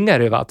är det ungar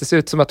överallt. Det ser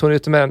ut som att hon är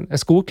ute med en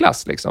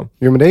skolklass liksom.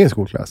 Jo, men det är en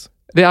skolklass.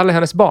 Det är alla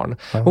hennes barn.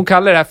 Hon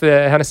kallar det här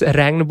för hennes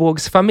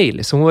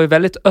regnbågsfamilj. Så hon var ju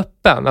väldigt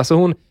öppen. Alltså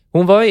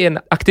hon var ju en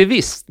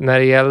aktivist när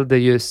det gällde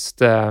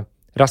just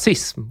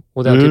rasism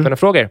och den typen av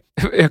frågor.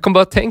 Jag kommer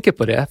bara att tänka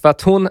på det. För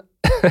att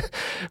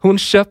hon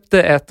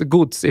köpte ett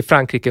gods i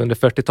Frankrike under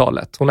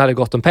 40-talet. Hon hade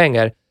gott om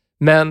pengar.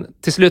 Men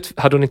till slut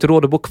hade hon inte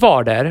råd att bo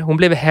kvar där. Hon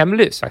blev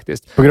hemlös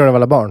faktiskt. På grund av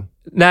alla barn?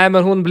 Nej,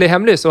 men hon blev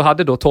hemlös och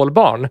hade då 12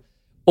 barn.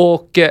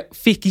 Och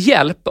fick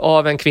hjälp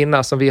av en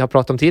kvinna som vi har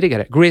pratat om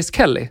tidigare. Grace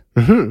Kelly.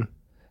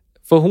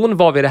 För hon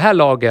var vid det här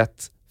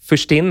laget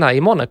förstinna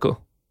i Monaco.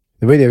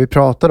 Det var ju det vi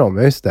pratade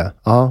om, just det.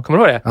 Ja. Kommer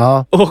du ihåg det?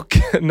 Ja. Och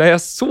när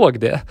jag såg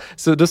det,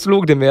 så då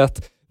slog det mig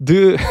att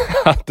du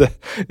hade,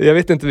 jag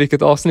vet inte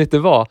vilket avsnitt det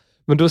var,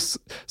 men då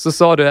så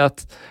sa du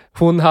att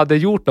hon hade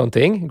gjort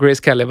någonting,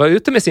 Grace Kelly var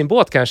ute med sin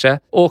båt kanske,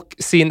 och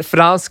sin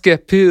franske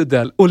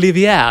pudel,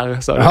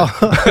 Olivier, sa du. Ja.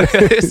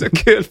 Det är så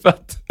kul för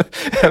att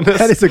hennes...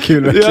 Det är så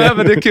kul verkligen. Ja,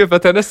 men det är kul för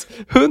att hennes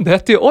hund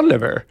hette ju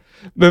Oliver.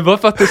 Men bara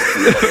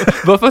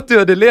för att du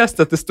hade läst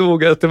att det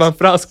stod att det var en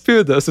fransk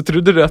pudel, så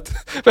trodde du att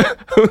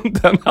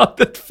hunden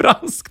hade ett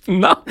franskt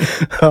namn.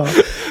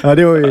 Ja,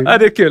 det var ju... Ja,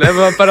 det är kul. Det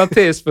var en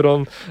parentes för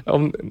dem,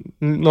 om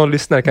någon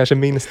lyssnare kanske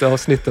minns det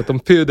avsnittet om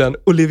pudeln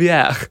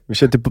Olivier. Vi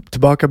kör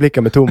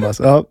tillbakablickar med Thomas.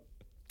 Ja.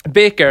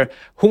 Baker,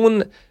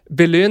 hon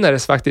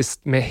belönades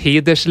faktiskt med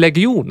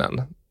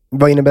hederslegionen.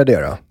 Vad innebär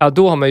det då? Ja,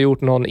 då har man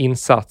gjort någon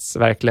insats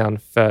verkligen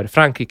för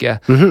Frankrike.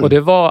 Och det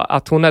var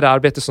att hon hade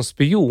arbetat som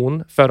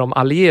spion för de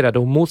allierade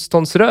och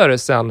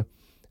motståndsrörelsen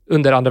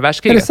under andra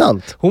världskriget. Är det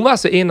sant? Hon var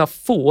alltså en av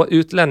få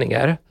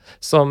utlänningar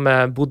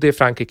som bodde i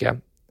Frankrike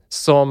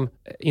som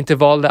inte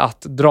valde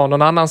att dra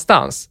någon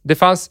annanstans. Det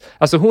fanns,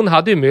 alltså hon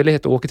hade ju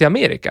möjlighet att åka till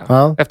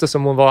Amerika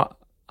eftersom hon var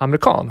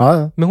amerikan.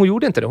 Ja. Men hon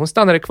gjorde inte det. Hon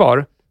stannade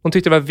kvar. Hon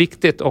tyckte det var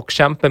viktigt att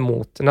kämpa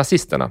mot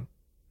nazisterna.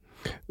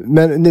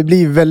 Men det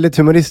blir väldigt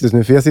humoristiskt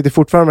nu, för jag sitter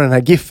fortfarande med den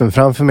här giffen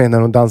framför mig när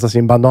hon dansar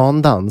sin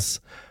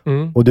banandans.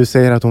 Och du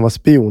säger att hon var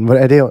spion.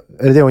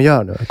 Är det hon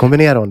gör nu?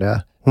 Kombinerar hon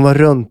det? Hon var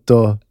runt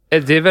och...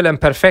 Det är väl en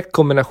perfekt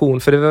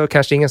kombination, för det var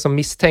kanske ingen som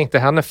misstänkte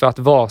henne för att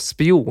vara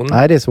spion.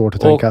 Nej, det är svårt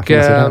att tänka.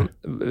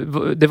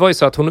 Och det var ju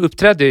så att hon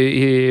uppträdde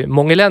i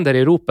många länder i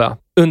Europa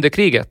under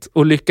kriget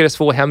och lyckades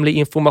få hemlig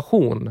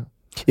information.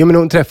 Jo, men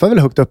hon träffar väl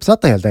högt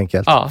uppsatta helt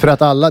enkelt. Ja. För att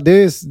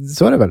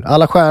så är det väl.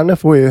 Alla stjärnor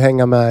får ju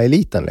hänga med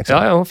eliten liksom.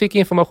 Ja, hon fick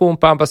information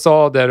på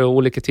ambassader och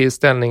olika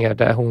tillställningar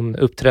där hon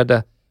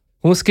uppträdde.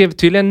 Hon skrev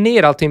tydligen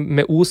ner allting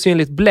med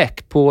osynligt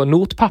bläck på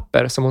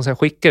notpapper som hon sedan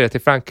skickade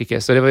till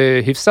Frankrike. Så det var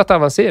ju hyfsat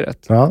avancerat.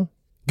 Ja.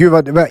 Gud,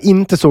 vad jag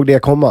inte såg det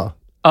komma.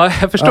 Ja,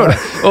 jag förstår det.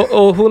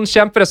 Och hon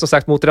kämpade som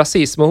sagt mot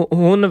rasism.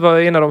 Hon var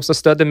en av de som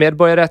stödde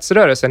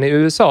medborgarrättsrörelsen i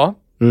USA.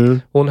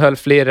 Hon höll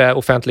flera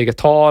offentliga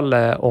tal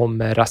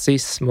om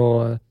rasism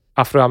och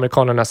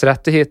afroamerikanernas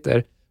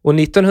rättigheter. Och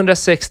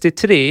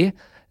 1963,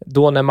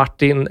 då när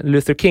Martin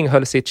Luther King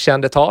höll sitt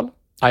kända tal,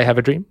 I have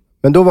a dream.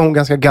 Men då var hon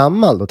ganska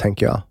gammal då,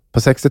 tänker jag. På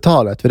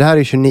 60-talet. För det här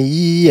är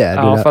 29.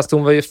 Ja, fast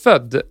hon var ju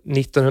född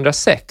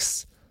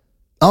 1906.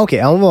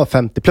 Okej, hon var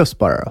 50 plus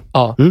bara då.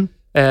 Ja.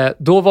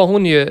 Då var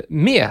hon ju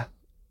med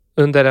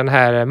under den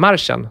här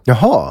marschen.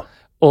 Jaha.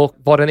 Och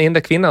var den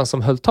enda kvinnan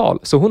som höll tal.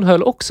 Så hon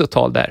höll också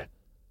tal där.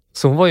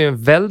 Så hon var ju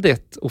en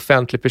väldigt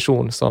offentlig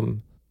person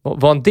som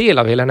var en del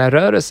av hela den här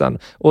rörelsen.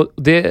 Och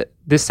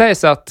det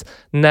sägs att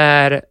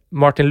när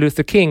Martin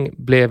Luther King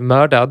blev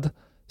mördad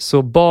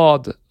så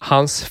bad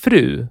hans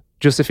fru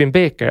Josephine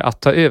Baker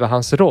att ta över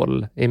hans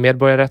roll i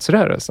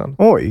medborgarrättsrörelsen.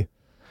 Oj.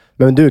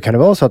 Men du, kan det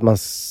vara så att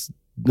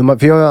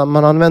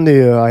man använder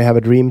ju I have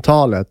a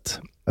dream-talet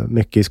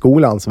mycket i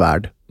skolans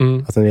värld.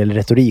 Alltså när det gäller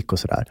retorik och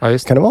sådär. Ja,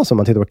 kan det vara så att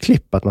man tittar på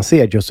klipp att man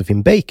ser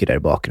Josephine Baker där i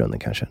bakgrunden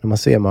kanske? När man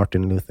ser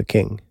Martin Luther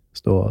King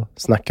stå och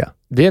snacka.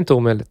 Det är inte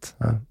omöjligt.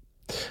 Ja.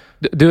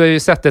 Du har ju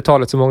sett det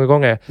talet så många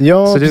gånger.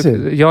 Ja, så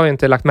jag har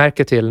inte lagt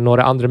märke till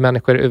några andra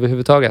människor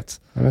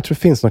överhuvudtaget. Jag tror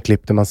det finns något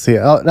klipp där man ser...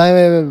 Ja,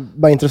 nej,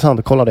 bara intressant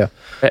att kolla det.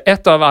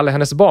 Ett av alla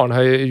hennes barn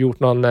har ju gjort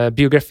någon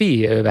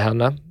biografi över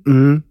henne.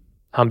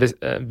 Han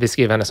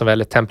beskriver henne som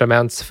väldigt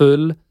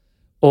temperamentsfull.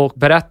 Och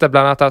berättar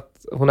bland annat att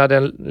hon hade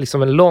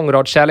en lång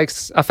rad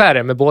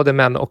kärleksaffärer med både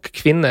män och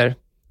kvinnor.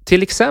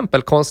 Till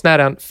exempel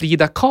konstnären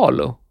Frida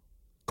Kahlo.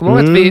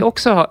 Kommer ihåg att vi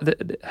också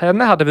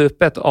henne hade vi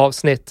uppe ett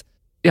avsnitt.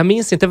 Jag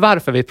minns inte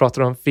varför vi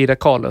pratade om Frida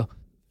Kahlo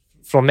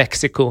från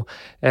Mexiko.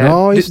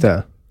 Ja, just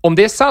det. Om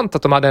det är sant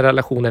att de hade en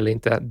relation eller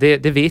inte,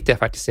 det vet jag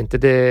faktiskt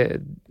inte.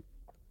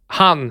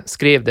 Han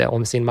skrev det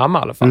om sin mamma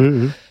i alla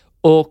fall.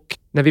 Och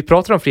när vi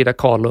pratade om Frida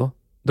Kahlo,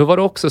 då var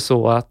det också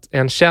så att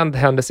en känd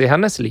händelse i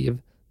hennes liv,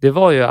 det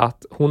var ju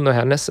att hon och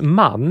hennes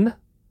man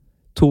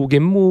tog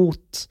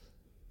emot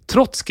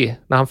Trotsky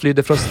när han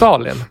flydde från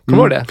Stalin.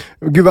 Kommer du det?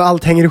 Gud vad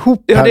allt hänger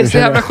ihop här. Ja, det är så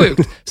jävla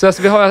sjukt. Så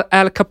alltså, vi har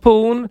Al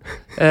Capone,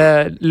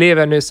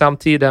 lever nu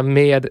samtidigt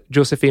med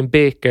Josephine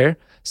Baker,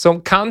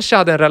 som kanske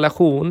hade en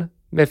relation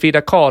med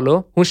Frida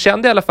Kahlo. Hon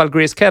kände i alla fall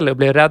Grace Kelly och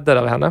blev räddad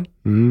av henne.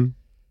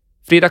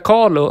 Frida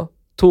Kahlo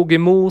tog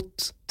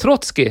emot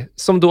Trotsky,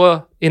 som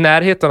då i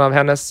närheten av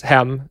hennes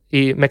hem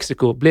i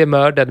Mexiko blev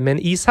mördad med en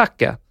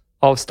ishacka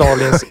av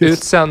Stalins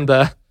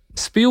utsända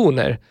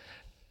spioner.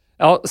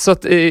 Ja, så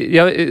att,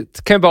 jag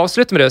kan ju bara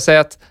avsluta med det och säga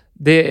att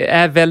det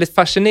är väldigt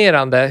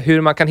fascinerande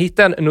hur man kan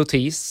hitta en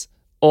notis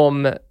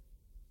om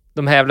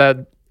de här jävla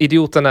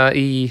idioterna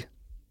i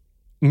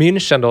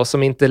München då,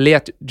 som inte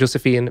lät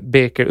Josephine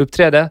Baker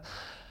uppträda.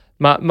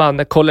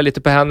 Man kollar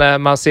lite på henne,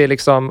 man ser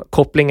liksom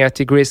kopplingar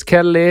till Grace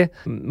Kelly.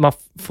 Man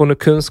får nu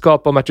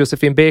kunskap om att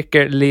Josephine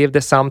Baker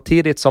levde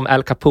samtidigt som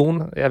Al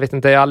Capone. Jag vet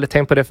inte, jag har aldrig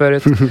tänkt på det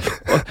förut.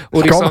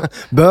 Och liksom,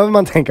 behöver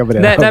man tänka på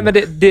det? Nej, men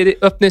det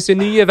öppnas ju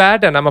nya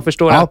världar när man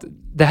förstår att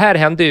det här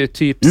hände ju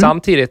typ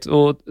samtidigt.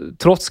 Och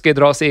Trotsky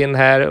dras in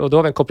här, och då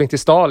har vi en koppling till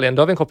Stalin,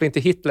 då har vi en koppling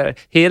till Hitler.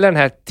 Hela den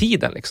här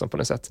tiden liksom på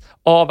något sätt.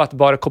 Av att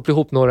bara koppla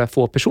ihop några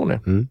få personer.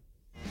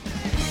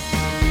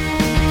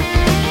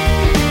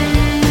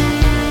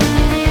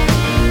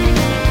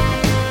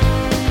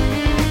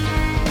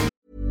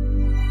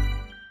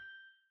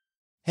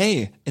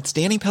 Hey, it's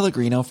Danny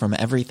Pellegrino from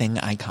Everything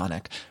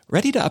Iconic.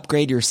 Ready to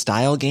upgrade your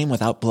style game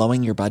without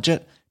blowing your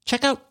budget?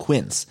 Check out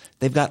Quince.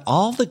 They've got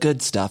all the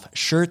good stuff,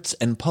 shirts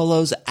and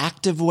polos,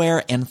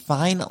 activewear, and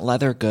fine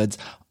leather goods,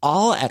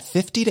 all at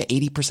 50 to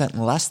 80%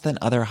 less than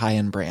other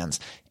high-end brands.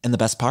 And the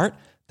best part?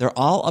 They're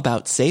all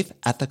about safe,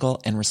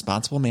 ethical, and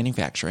responsible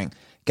manufacturing.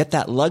 Get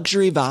that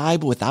luxury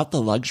vibe without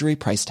the luxury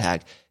price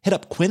tag. Hit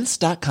up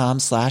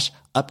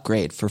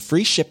quince.com/upgrade for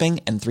free shipping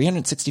and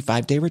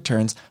 365-day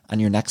returns on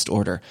your next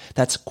order.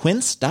 That's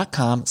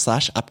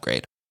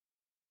quince.com/upgrade.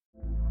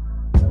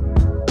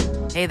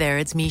 Hey there,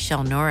 it's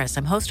Michelle Norris.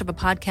 I'm host of a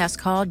podcast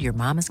called Your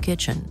Mama's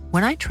Kitchen.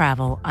 When I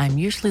travel, I'm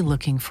usually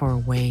looking for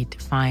a way to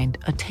find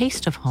a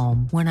taste of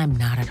home when I'm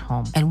not at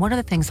home. And one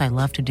of the things I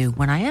love to do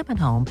when I am at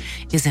home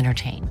is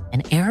entertain.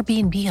 And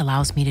Airbnb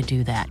allows me to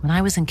do that. When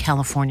I was in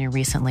California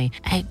recently,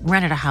 I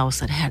rented a house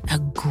that had a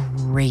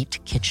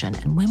great kitchen.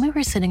 And when we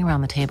were sitting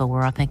around the table, we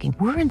were all thinking,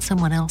 we're in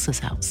someone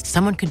else's house.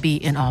 Someone could be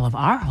in all of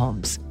our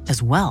homes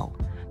as well.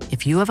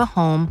 If you have a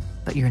home,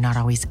 but you're not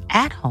always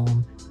at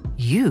home,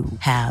 you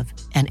have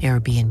an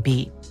Airbnb.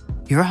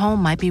 Your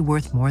home might be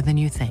worth more than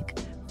you think.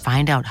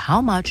 Find out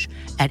how much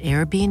at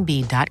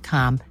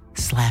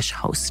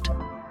airbnb.com/host.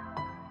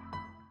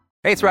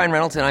 Hey, it's Ryan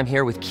Reynolds, and I'm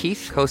here with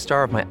Keith,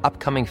 co-star of my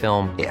upcoming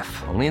film,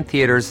 If, only in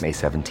theaters May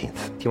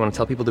 17th. Do you want to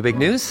tell people the big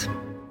news?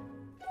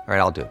 All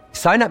right, I'll do it.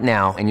 Sign up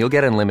now and you'll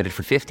get unlimited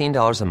for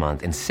 $15 a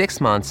month and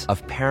 6 months of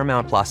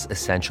Paramount Plus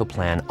Essential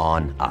Plan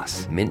on us.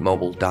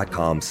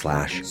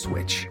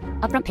 MintMobile.com/switch.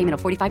 Upfront payment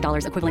of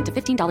 $45 equivalent to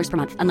 $15 per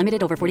month.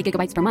 Unlimited over 40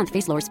 gigabytes per month.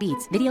 Face lower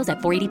speeds. Videos at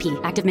 480p.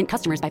 Active Mint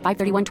customers by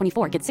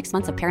 531.24 get 6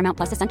 months of Paramount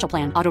Plus Essential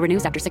Plan. Auto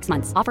renews after 6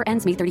 months. Offer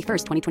ends May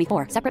 31st,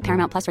 2024. Separate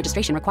Paramount Plus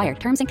registration required.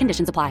 Terms and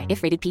conditions apply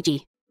if rated PG.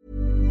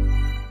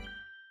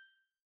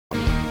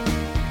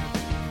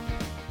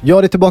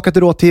 Ja, det är tillbaka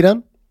till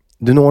råtiden.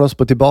 Du når oss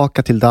på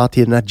tillbaka till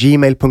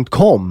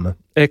datiden@gmail.com.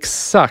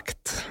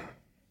 Exakt.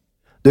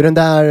 Du, den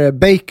där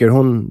Baker,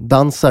 hon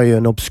dansar ju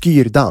en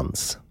obskyr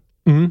dans.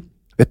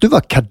 Vet du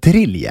vad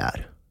kadrilj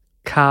är?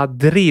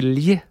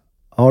 Kadrilj?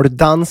 Har du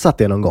dansat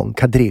det någon gång?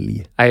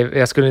 Kadrilj? Nej,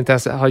 jag skulle inte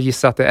ens ha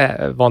gissat att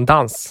det var en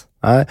dans.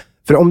 Nej,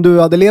 för om du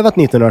hade levat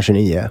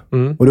 1929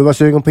 och du var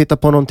sugen på att hitta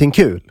på någonting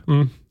kul,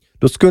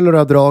 då skulle du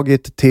ha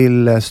dragit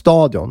till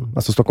stadion,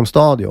 alltså Stockholms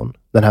stadion,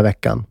 den här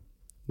veckan,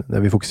 där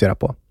vi fokuserar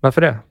på.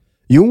 Varför det?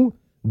 Jo,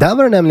 där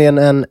var det nämligen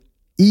en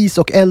is-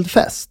 och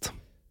eldfest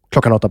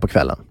klockan 8 på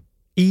kvällen.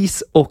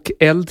 Is- och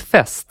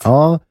eldfest?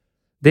 Ja.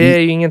 Det är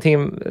ju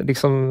ingenting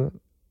liksom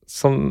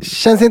som...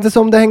 Känns inte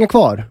som det hänger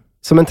kvar.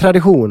 Som en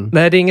tradition.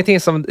 Nej, det är ingenting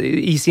som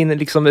i sin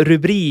liksom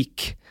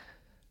rubrik.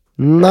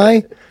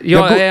 Nej.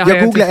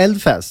 Jag googlade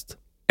eldfest.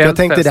 Jag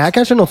tänkte, det här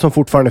kanske är något som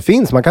fortfarande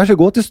finns. Man kanske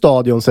går till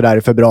stadion så där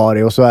i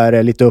februari och så är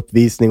det lite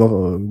uppvisning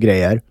och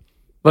grejer.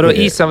 Vadå,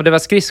 isen? Det var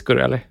skridskor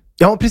eller?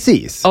 Ja,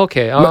 precis.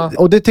 Okej, ja.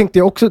 Och det tyckte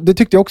jag också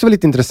var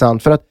lite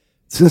intressant, för att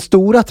den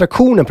stora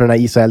attraktionen på den här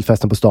is- och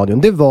eldfesten på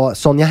stadion, det var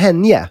Sonja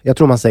Henje. Jag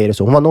tror man säger det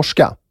så. Hon var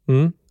norska.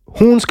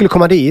 Hon skulle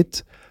komma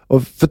dit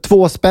och för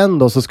 2 spänn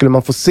då så skulle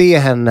man få se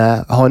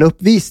henne ha en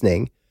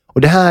uppvisning.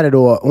 Och det här är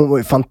då, hon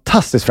var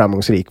fantastiskt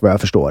framgångsrik vad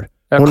jag förstår.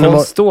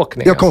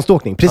 Konståkning. Ja,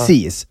 konståkning,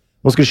 precis.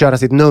 Hon skulle köra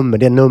sitt nummer,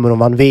 det nummer hon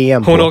vann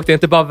VM på. Hon åkte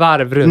inte bara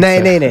varv runt.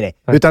 Nej.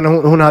 Utan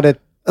hon hade,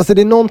 alltså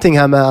det är någonting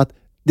här med att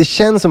det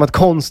känns som att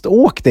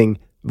konståkning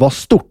var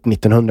stort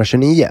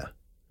 1929.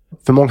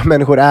 För många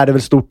människor är det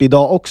väl stort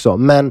idag också,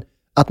 men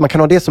att man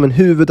kan ha det som en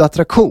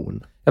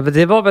huvudattraktion. Ja, men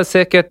det var väl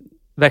säkert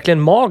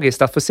verkligen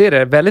magiskt att få se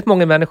det. Väldigt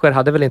många människor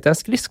hade väl inte ens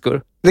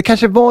skridskor. Det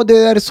kanske var det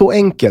är så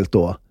enkelt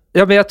då.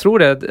 Ja, men jag tror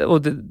det.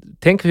 Och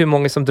tänk hur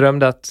många som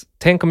drömde att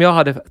tänk om jag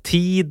hade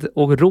tid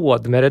och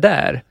råd med det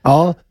där.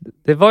 Ja.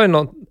 Det var ju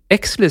något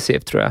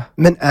exklusivt, tror jag.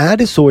 Men är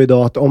det så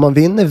idag att om man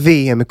vinner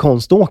VM i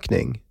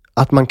konståkning,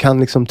 att man kan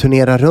liksom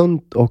turnera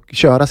runt och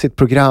köra sitt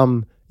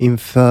program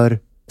inför...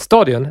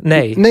 Stadion?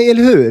 Nej. Nej,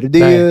 eller hur?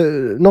 Det är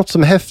ju något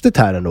som är häftigt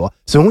här ändå.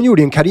 Så hon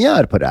gjorde ju en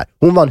karriär på det där.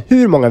 Hon vann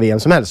hur många VM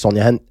som helst,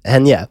 Sonja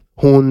Henje.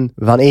 Hon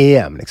vann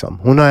EM liksom.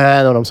 Hon är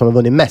en av dem som har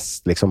vunnit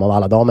mest liksom, av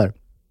alla damer.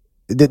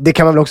 Det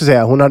kan man väl också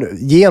säga.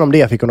 Genom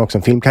det fick hon också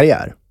en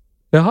filmkarriär.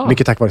 Jaha.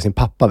 Mycket tack vare sin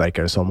pappa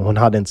verkar det som. Hon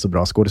hade inte så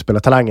bra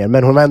skådespelartalanger.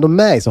 Men hon var ändå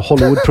med i så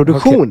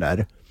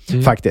Hollywood-produktioner.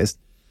 Faktiskt.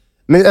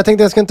 Men jag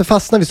tänkte jag ska inte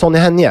fastna vid Sonja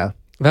Henje.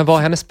 Vem var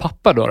hennes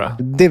pappa då?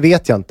 Det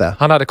vet jag inte.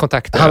 Han hade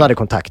kontakter? Han hade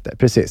kontakter,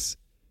 precis.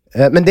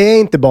 Men det är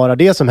inte bara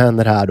det som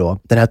händer här då,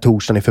 den här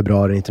torsdagen i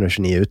februari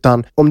 1929,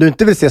 utan om du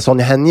inte vill se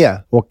Sonja Henje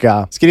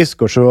åka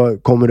skridskor så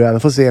kommer du även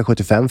få se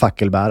 75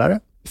 fackelbärare.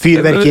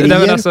 Fyrverkerier. Nej,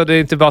 men alltså, det är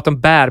inte bara att de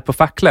bär på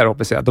facklor,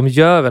 hoppas jag. De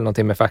gör väl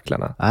någonting med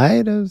facklorna?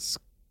 Nej, det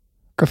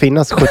ska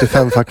finnas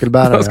 75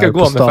 fackelbärare. De ska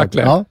gå med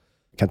facklor. Ja.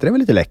 Kan inte det vara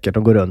lite läckert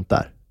att gå runt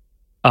där?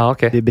 Ja,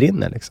 okej. Det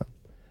brinner liksom.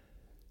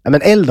 Ja,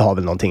 men eld har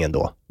väl någonting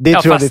ändå. Det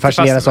tror jag vi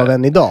fascineras av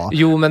än idag.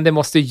 Jo, men det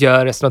måste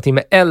göras någonting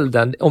med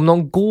elden. Om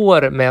någon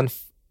går med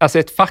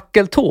ett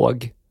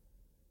fackeltåg,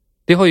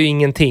 det har ju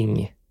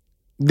ingenting.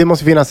 Det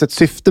måste finnas ett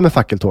syfte med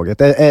fackeltåget.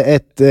 Ja, men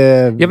det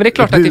är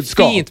klart att det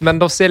är fint, men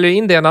de säljer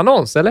in det i en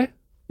annons, eller?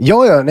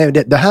 Ja, nej,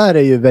 det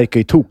här verkar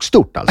ju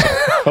tokstort alltså.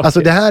 Okay. Alltså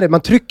det här,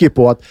 man trycker ju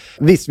på att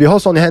visst, vi har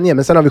Sonja Henje,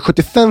 men sen har vi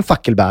 75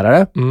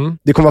 fackelbärare.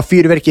 Det kommer vara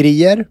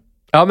fyrverkerier.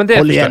 Ja, men det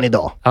håll igen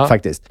idag,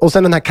 faktiskt. Och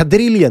sen den här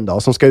kadriljen då,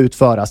 som ska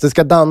utföras. Det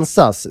ska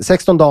dansas.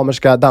 16 damer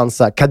ska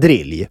dansa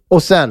kadrilj.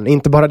 Och sen,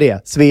 inte bara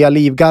det, Svea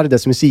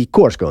Livgardes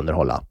musikkår ska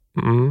underhålla.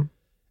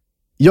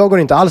 Jag går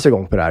inte alls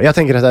igång på det här. Jag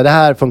tänker att det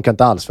här funkar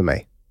inte alls för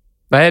mig.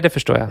 Nej, det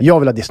förstår jag. Jag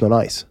vill ha Disney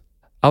on Ice.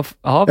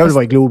 Jag vill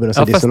vara i Globen och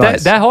se Disney on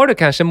Ice. Där har du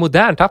kanske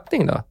modern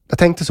tappning då? Jag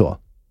tänkte så.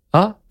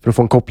 Ja. För att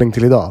få en koppling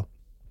till idag.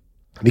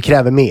 Vi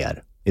kräver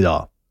mer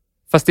idag.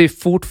 Fast det är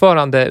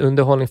fortfarande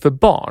underhållning för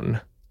barn.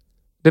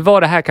 Det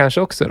var det här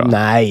kanske också då?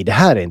 Nej, det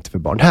här är inte för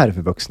barn. Det här är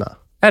för vuxna.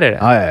 Är det?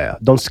 Ja.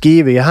 De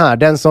skriver ju här.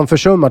 Den som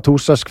försummar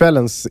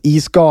torsdagskvällens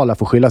isgala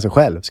får skylla sig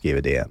själv,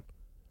 skriver det.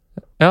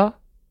 Ja.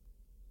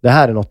 Det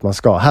här är något man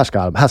ska.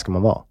 Här ska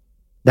man vara.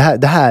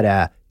 Det här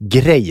är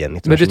grejen.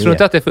 Men du tror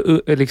inte att det är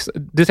för... Liksom,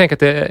 du tänker att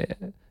det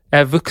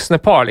är vuxna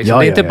par liksom?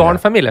 Det är inte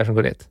barnfamiljer som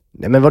går dit?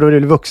 Nej, men vadå, det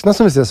är vuxna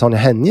som vill se Sonja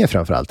Henje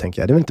framförallt,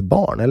 tänker jag. Det är väl inte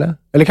barn, eller?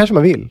 Eller kanske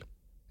man vill.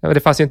 Ja, men det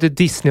fanns ju inte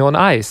Disney on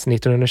Ice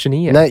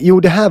 1929. Nej, jo,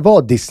 det här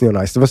var Disney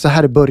on Ice. Det var så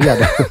här det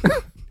började.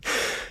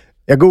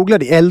 Jag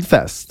googlade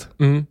eldfest.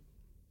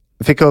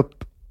 Fick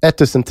upp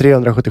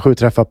 1377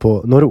 träffar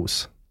på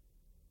Nowruz.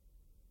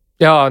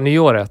 Ja,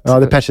 nyåret. Ja,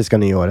 det persiska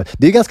nyåret.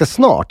 Det är ganska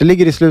snart. Det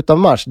ligger i slutet av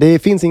mars. Det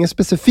finns ingen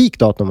specifik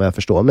datum vad jag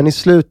förstår. Men i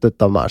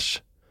slutet av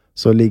mars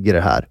så ligger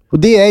det här. Och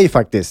det är ju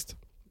faktiskt...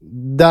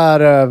 Där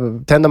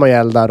tänder man ju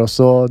eldar och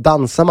så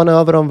dansar man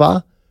över dem,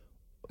 va?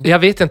 Jag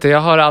vet inte,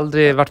 jag har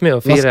aldrig varit med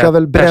och firat. Man ska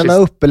väl bränna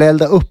upp eller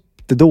elda upp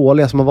det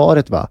dåliga som har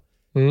varit, va?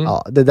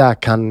 Ja, det där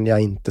kan jag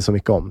inte så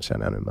mycket om,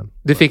 känner jag nu. Men...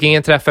 Du fick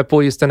ingen träffa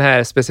på just den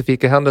här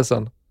specifika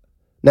händelsen?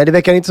 Nej, det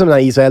verkar inte som den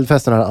här is- och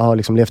eldfesten har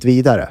liksom levt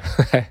vidare.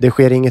 Det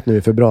sker inget nu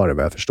i februari,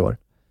 vad jag förstår.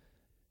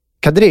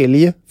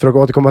 Kadrilj, för att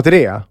återkomma till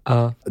det.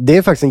 Det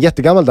är faktiskt en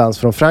jättegammal dans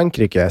från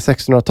Frankrike,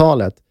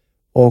 1600-talet.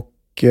 Och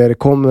det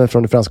kommer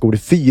från det franska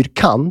ordet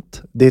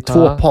fyrkant. Det är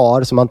två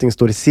par som antingen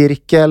står i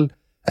cirkel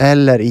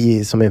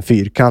eller som en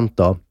fyrkant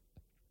då.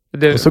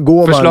 Det, och så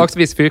går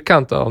förslagsvis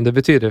fyrkant då, om det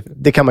betyder.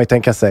 Det kan man ju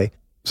tänka sig.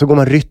 Så går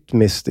man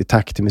rytmiskt i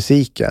takt till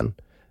musiken.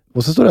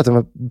 Och så står det att den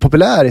var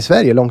populär i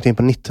Sverige långt in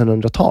på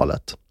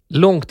 1900-talet.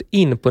 Långt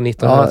in på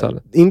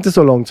 1900-talet? Ja, inte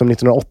så långt som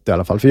 1980 i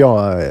alla fall. För jag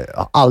har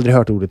aldrig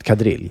hört ordet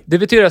kadrilj. Det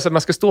betyder alltså att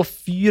man ska stå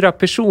 4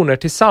 personer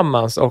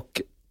tillsammans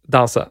och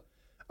dansa?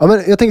 Ja,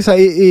 men jag tänker så här,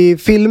 i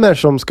filmer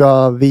som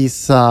ska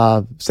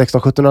visa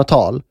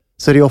 1600-1700-tal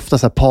så är det ofta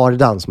så här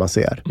pardans man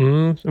ser.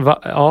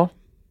 Ja.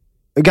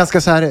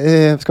 Ganska så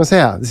här, ska man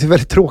säga, det ser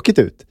väldigt tråkigt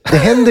ut. Det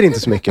händer inte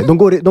så mycket.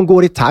 De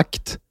går i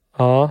takt.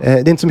 Ja. Det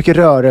är inte så mycket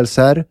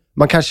rörelser.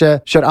 Man kanske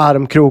kör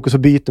armkrok och så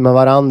byter man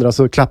varandra och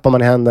så klappar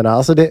man i händerna.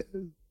 Alltså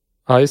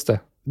ja, just det.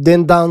 Det är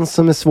en dans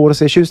som är svår att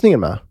se tjusningen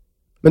med.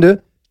 Men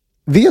du,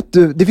 vet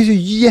du, det finns ju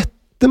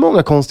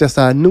jättemånga konstiga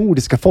så här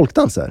nordiska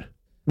folkdanser.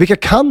 Vilka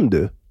kan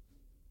du?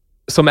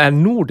 Som är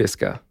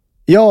nordiska?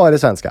 Ja, eller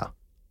svenska?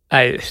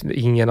 Nej,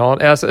 ingen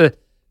aning. Alltså,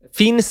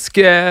 finsk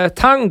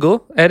tango,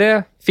 är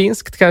det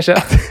finskt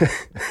kanske?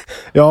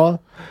 Ja.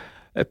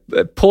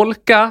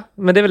 Polka,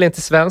 men det är väl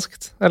inte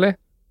svenskt, eller?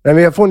 Nej,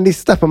 men jag får en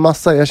lista på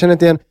massa. Jag känner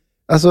inte igen...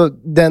 Alltså,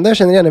 det enda jag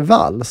känner igen är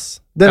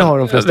vals. Där har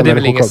de flesta människor. Det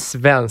är väl ingen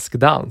svensk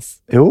dans?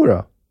 Jo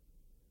då.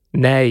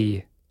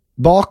 Nej.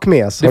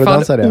 Bakmes, har du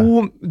dansat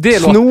det? Det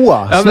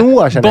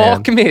Snoa känner jag.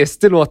 Bakmes,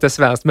 det låter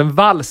svenskt, men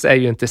vals är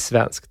ju inte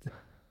svenskt.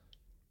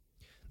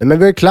 Nej, men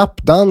vi har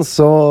klappdans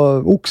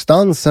och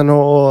oxdansen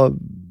och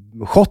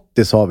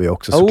schottis har vi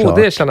också såklart.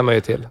 Det känner man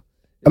ju till.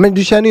 Ja, men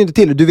du känner ju inte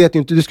till, du vet ju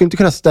inte, du skulle inte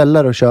kunna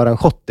ställa dig och köra en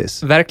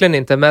schottis. Verkligen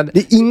inte, men... Det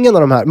är ingen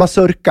av de här,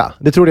 mazurka,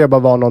 det trodde jag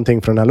bara var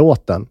någonting från den här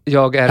låten.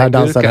 Jag är här en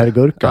dansar gurka. här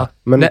gurka. Ja.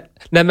 Men...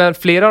 Nej, men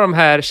flera av de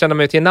här känner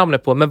man ju till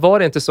namnet på, men var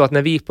det inte så att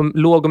när vi gick på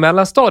låg- och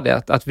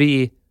mellanstadiet att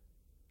vi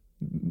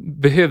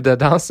behövde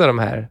dansa de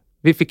här?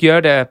 Vi fick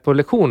göra det på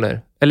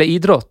lektioner, eller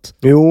idrott.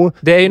 Jo.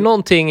 Det är ju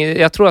någonting,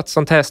 jag tror att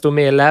sånt här står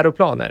med i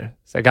läroplaner,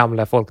 så här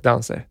gamla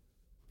folkdanser.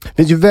 Det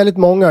finns ju väldigt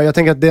många, jag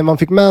tänker att det man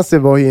fick med sig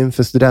var ju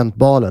inför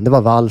studentbalen, det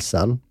var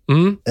valsen.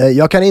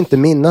 Jag kan inte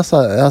minnas,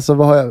 alltså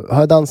har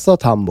jag dansat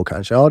tambo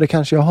kanske? Ja, det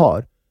kanske jag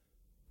har.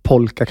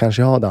 Polka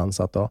kanske jag har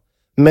dansat då.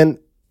 Men det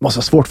måste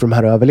vara svårt för de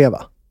här att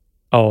överleva.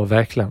 Ja,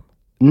 verkligen.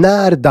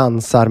 När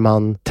dansar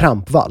man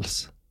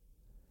trampvals?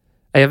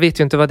 Jag vet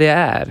ju inte vad det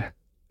är.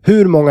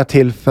 Hur många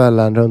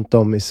tillfällen runt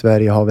om i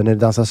Sverige har vi när det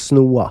dansar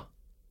snoa?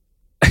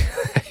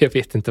 Jag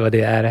vet inte vad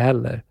det är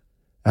heller.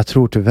 Jag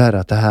tror tyvärr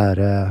att det här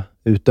är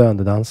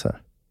utdöende danser.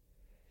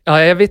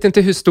 Ja, jag vet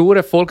inte hur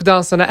stora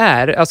folkdansarna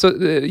är. Alltså,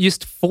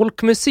 just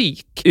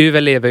folkmusik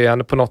överlever ju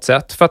ändå på något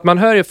sätt. För att man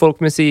hör ju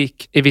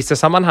folkmusik i vissa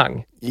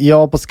sammanhang.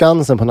 Ja, på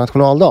Skansen på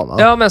nationaldagen, va?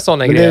 Ja, men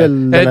sådana men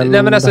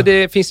grejer. Men alltså,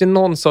 det finns ju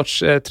någon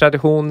sorts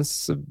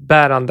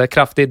traditionsbärande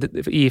kraft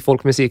i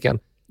folkmusiken.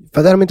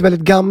 För är de inte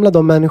väldigt gamla,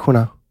 de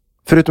människorna?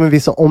 Förutom i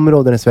vissa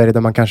områden i Sverige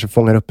där man kanske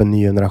fångar upp en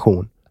ny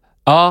generation.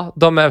 Ja,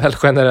 de är väl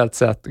generellt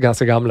sett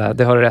ganska gamla,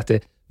 det har du rätt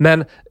i.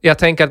 Men jag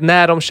tänker att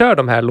när de kör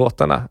de här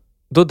låtarna,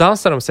 då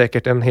dansar de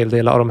säkert en hel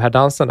del av de här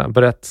danserna.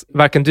 Börjat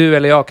varken du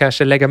eller jag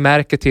kanske lägga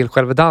märke till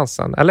själva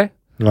dansen, eller?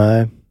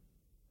 Nej.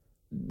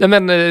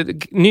 Men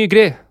ny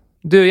grej.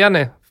 Du,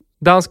 Jenny,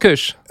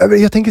 danskurs.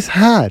 Jag tänker så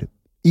här.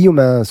 I och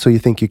med So You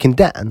Think You Can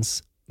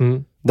Dance.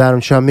 Mm. Där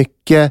de kör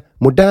mycket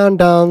modern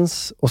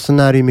dans och sen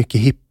är det ju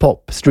mycket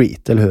hiphop,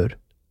 street, eller hur?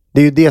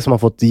 Det är ju det som har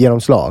fått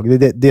genomslag.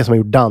 Det är det som har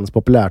gjort dans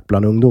populärt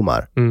bland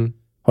ungdomar. Mm.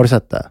 Har du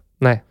sett det?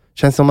 Nej.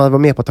 Känns som man var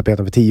med på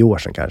tapeten för 10 år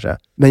sedan kanske.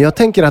 Men jag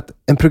tänker att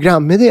en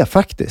programidé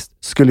faktiskt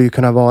skulle ju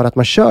kunna vara att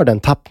man kör den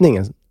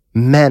tappningen,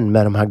 men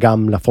med de här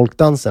gamla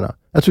folkdanserna.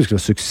 Jag tror det skulle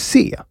vara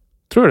succé.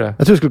 Tror du det?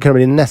 Jag tror det skulle kunna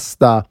bli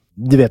nästa,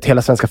 du vet,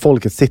 hela svenska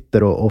folket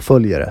sitter och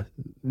följer det.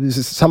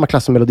 Samma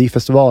klass som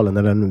Melodifestivalen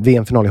eller en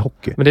VM-final i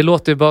hockey. Men det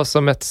låter ju bara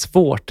som ett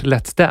svårt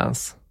Let's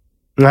Dance.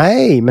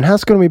 Nej, men här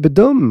ska de ju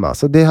bedöma.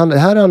 Så här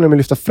handlar det om att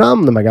lyfta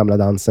fram de här gamla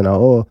danserna.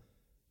 Och,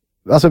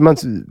 alltså man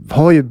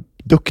har ju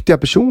duktiga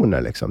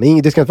personer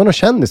liksom. Det ska inte vara några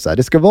kändisar.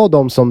 Det ska vara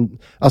de som,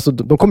 alltså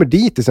de kommer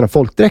dit i sina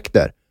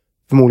folkdräkter.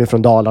 Förmodligen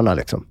från Dalarna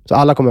liksom. Så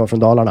alla kommer vara från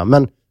Dalarna.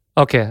 Men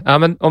Okej, ja,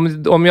 men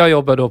om jag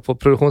jobbar då på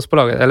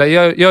produktionsbolaget, eller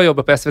jag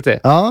jobbar på SVT.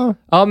 Ja.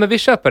 Ja, men vi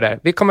köper det.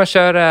 Vi kommer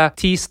köra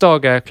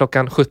tisdagar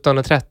klockan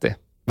 17.30.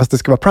 Fast det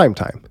ska vara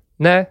primetime.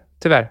 Nej,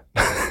 tyvärr.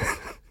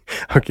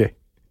 Okej.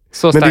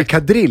 Så Men starkt. det är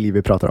kadrill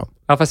vi pratar om.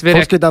 Ja, fast vi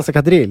Folk ska dansa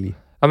kadrill.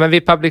 Ja, men vi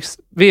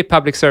är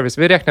public service.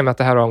 Vi räknar med att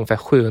det här har ungefär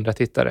 700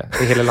 tittare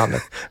i hela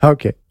landet.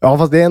 Okej. Ja,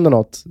 fast det är ändå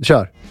något.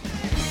 Kör.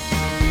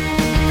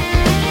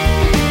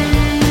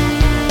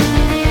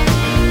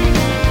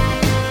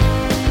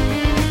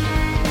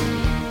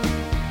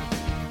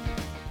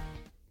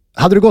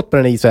 Hade du gått på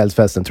den här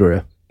Israelsfesten, tror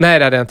du? Nej,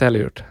 det hade jag inte heller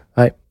gjort.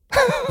 Nej.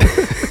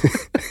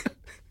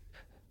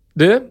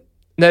 Du,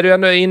 när du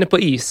ändå är inne på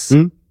is.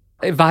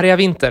 Varje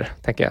vinter,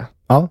 tänker jag.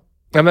 Ja.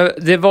 Ja, men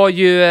det var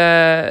ju,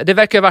 det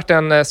verkar ha varit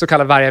en så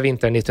kallad varje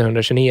vinter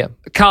 1929.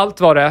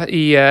 Kallt var det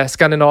i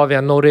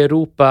Skandinavien, norra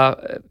Europa,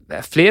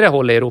 flera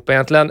håll i Europa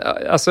egentligen.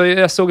 Alltså,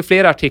 jag såg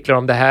flera artiklar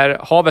om det här.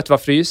 Havet var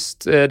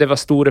fryst, det var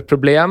stora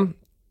problem.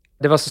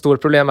 Det var så stora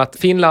problem att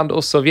Finland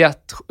och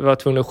Sovjet var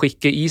tvungna att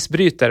skicka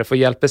isbrytare för att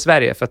hjälpa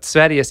Sverige. För att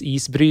Sveriges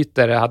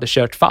isbrytare hade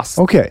kört fast.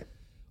 Okej.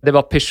 Det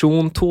var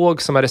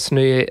persontåg som hade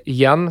snö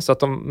igen, så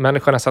att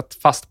människorna satt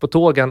fast på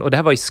tågen. Och det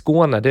här var i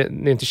Skåne, det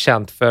är inte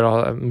känt för att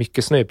ha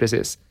mycket snö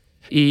precis.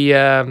 I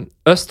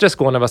östra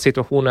Skåne var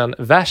situationen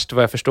värst,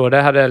 vad jag förstår.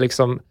 Där hade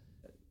liksom,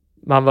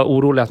 man var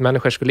orolig att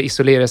människor skulle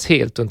isoleras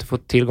helt och inte få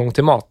tillgång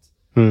till mat.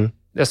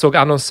 Jag såg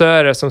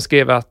annonsörer som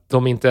skrev att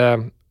de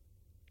inte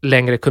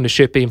längre kunde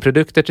köpa in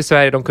produkter till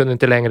Sverige. De kunde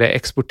inte längre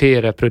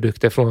exportera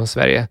produkter från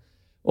Sverige.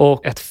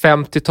 Och ett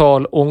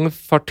 50-tal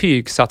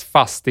ångfartyg satt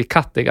fast i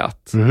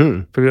Kattegatt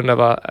på grund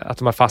av att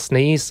de var fast i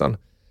isen.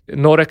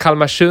 Norra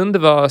Kalmarsund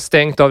var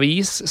stängt av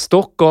is.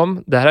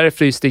 Stockholm, det här hade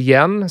fryst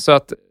igen, så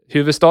att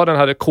huvudstaden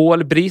hade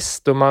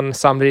kolbrist och man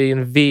samlade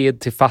in ved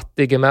till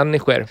fattiga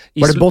människor.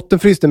 Var det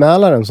bottenfryst i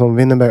Mälaren som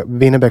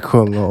Winnerbäck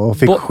sjöng och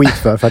fick skit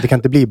för att det kan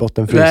inte bli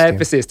bottenfryst? Nej,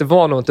 precis. Det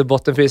var nog inte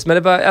bottenfryst. Men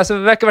det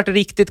verkar ha varit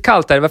riktigt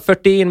kallt där. Det var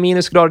 41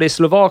 minusgrader i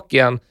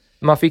Slovakien.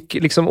 Man fick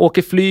liksom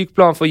åka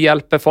flygplan för att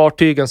hjälpa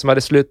fartygen som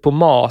hade slut på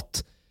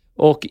mat.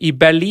 Och i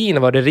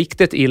Berlin var det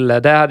riktigt illa.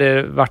 Där hade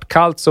det varit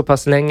kallt så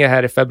pass länge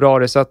här i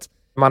februari så att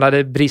man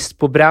hade brist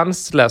på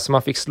bränsle, så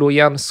man fick slå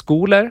igen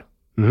skolor.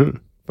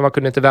 För man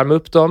kunde inte värma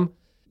upp dem.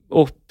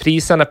 Och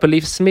priserna på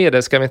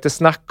livsmedel ska vi inte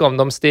snacka om.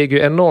 De steg ju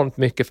enormt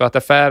mycket för att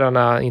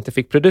affärerna inte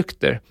fick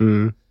produkter.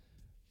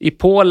 I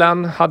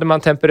Polen hade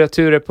man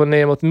temperaturer på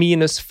ner mot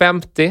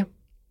 -50.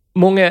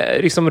 Många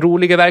liksom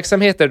roliga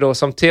verksamheter då,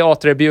 som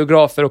teater,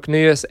 biografer och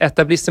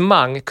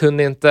nöjesetablissemang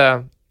kunde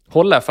inte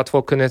hålla för att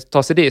folk kunde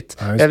ta sig dit.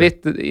 Ja, jag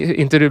vet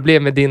inte hur det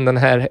blev med den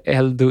här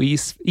eld- och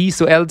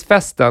is- och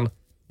eldfesten.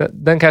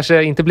 Den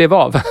kanske inte blev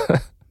av.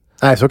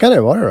 Nej, så kan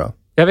det vara då.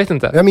 Jag vet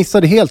inte. Jag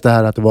missade helt det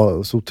här att det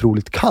var så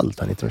otroligt kallt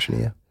här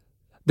 1929.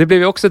 Det blev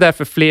ju också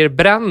därför fler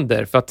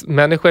bränder, för att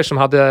människor som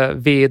hade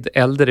ved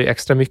eldade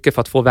extra mycket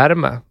för att få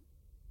värme.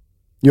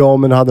 Ja,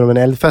 men hade de en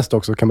eldfest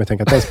också kan man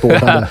tänka att det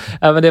spårade.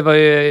 Ja, men det var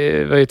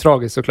ju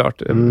tragiskt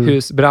såklart.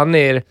 Hus brann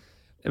ner,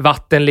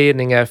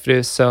 vattenledningar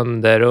frös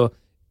sönder, och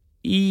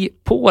i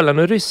Polen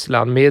och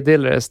Ryssland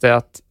meddelades det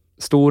att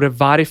stora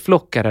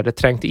vargflockar hade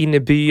trängt in i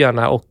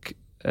byarna och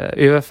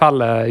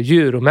överfalla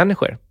djur och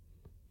människor.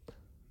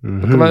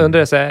 Då kan man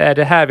undra sig, är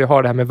det här vi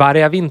har det här med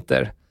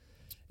vargavinter?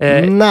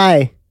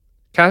 Nej.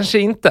 Kanske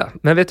inte.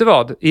 Men vet du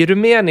vad? I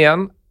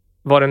Rumänien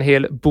var det en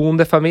hel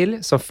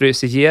bondefamilj som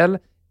frös ihjäl.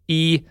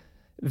 I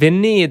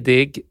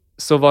Venedig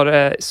så var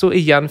det så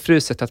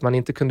igenfruset att man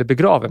inte kunde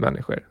begrava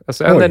människor.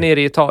 Alltså ända ner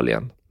i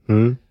Italien.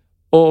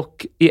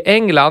 Och i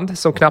England,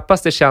 som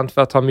knappast är känt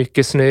för att ha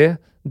mycket snö,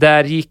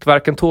 där gick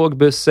varken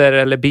tågbussar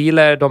eller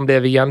bilar. De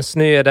blev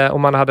igensnöade och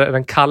man hade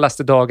den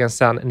kallaste dagen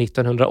sedan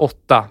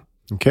 1908.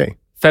 Okej.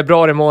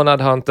 Februari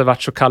månad har inte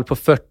varit så kall på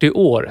 40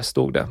 år,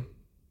 stod det.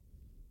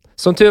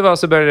 Som tur var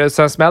så började det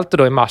sen smälta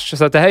då i mars.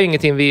 Så att det här är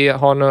ingenting vi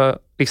har något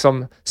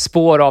liksom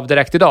spår av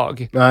direkt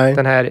idag. Nej.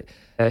 Den här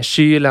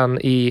kylen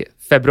i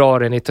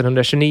februari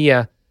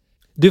 1929.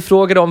 Du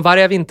frågade om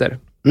vargavinter.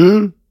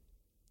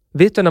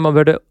 Vet du när man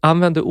började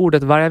använda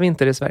ordet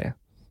vargavinter i Sverige?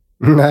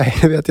 Nej,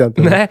 det vet jag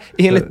inte. Nej,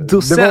 enligt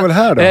docent. Det var väl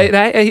här då?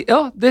 Nej,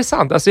 ja, det är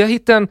sant. Alltså jag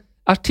hittade en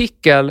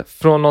artikel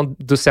från någon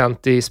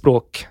docent i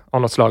språk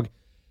av något slag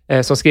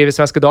som skrev i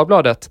Svenska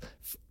Dagbladet.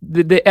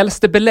 Det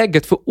äldste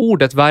belägget för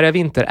ordet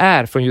vargavinter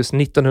är från just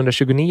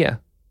 1929.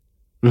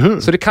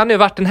 Så det kan ju ha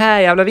varit den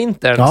här jävla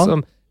vintern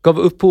som gav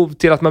upphov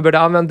till att man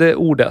började använda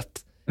ordet.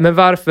 Men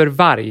varför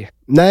varg?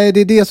 Nej,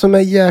 det är det som är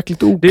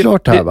jäkligt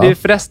oklart här, va? Det är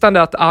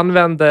frestande att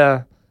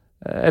använda,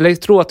 eller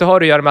jag tror att det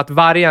har att göra med att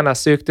vargarna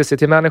sökte sig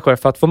till människor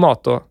för att få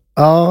mat då.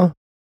 Ja.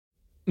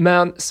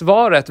 Men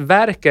svaret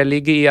verkar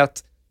ligga i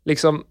att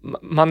liksom,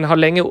 man har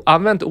länge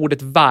använt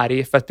ordet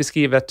varg för att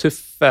beskriva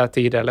tuffa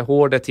tider eller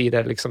hårda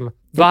tider. Liksom.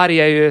 Varg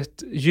är ju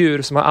ett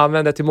djur som har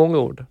använt till många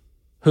ord.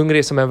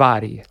 Hungrig som en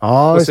varg.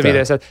 Ja, och så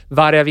vidare. Så att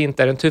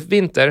vargavinter, en tuff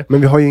vinter.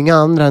 Men vi har ju inga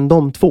andra än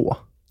de två.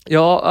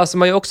 Ja, alltså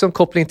man har ju också en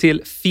koppling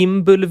till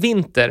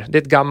fimbulvinter. Det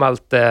är ett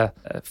gammalt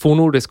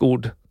fornnordiskt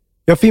ord.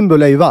 Ja,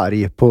 fimbul är ju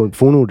varg på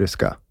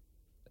fornnordiska.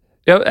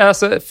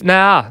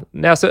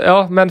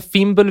 Ja, men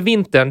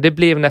fimbulvintern, det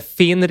blev när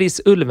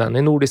Fenrisulven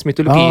i nordisk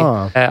mytologi,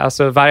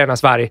 alltså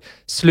vargarnas varg,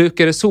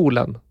 slukade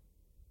solen.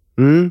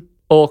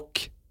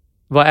 Och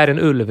vad är en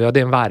ulv? Ja, det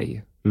är en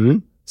varg.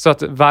 Så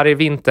att varje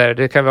vinter,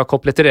 det kan vi ha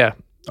kopplat till det.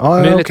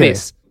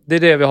 Möjligtvis. Okay. Det är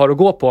det vi har att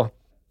gå på.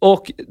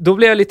 Och då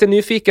blev jag lite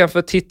nyfiken för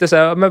att titta så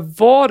här, men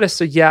var det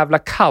så jävla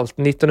kallt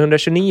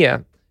 1929?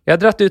 Jag har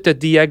dratt ut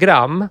ett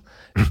diagram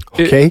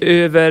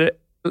över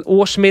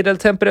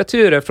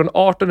årsmedeltemperaturer från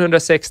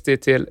 1860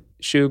 till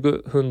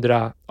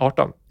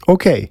 2018.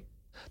 Okej.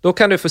 Då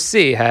kan du få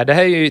se här, det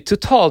här är ju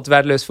totalt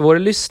värdelöst för våra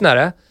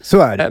lyssnare. Så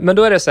är det. Men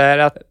då är det så här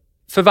att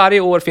för varje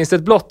år finns det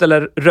ett blått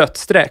eller rött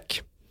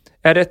streck.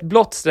 Är det ett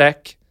blått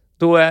streck,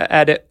 då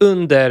är det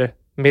under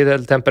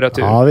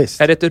medeltemperatur. Ja,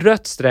 visst. Är det ett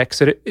rött streck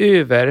så är det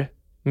över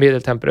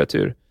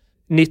medeltemperatur.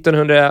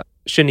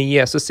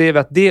 1929 så ser vi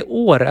att det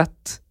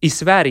året i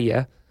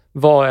Sverige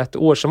var ett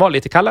år som var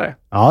lite kallare.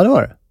 Ja, det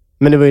var det.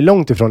 Men det var ju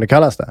långt ifrån det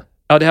kallaste.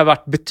 Ja, det har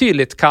varit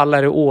betydligt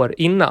kallare år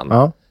innan.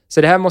 Ja.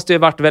 Så det här måste ju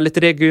ha varit väldigt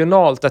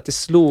regionalt att det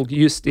slog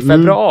just i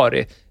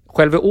februari.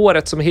 Själva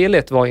året som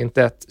helhet var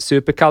inte ett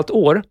superkallt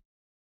år.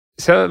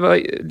 Så jag var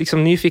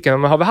liksom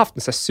nyfiken, men har vi haft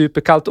en så här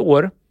superkallt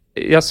år?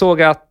 Jag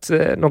såg att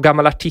någon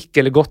gammal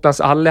artikel i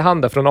Gotlands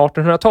Allehanda från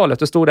 1800-talet,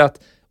 då stod det att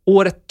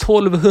året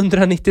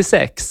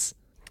 1296.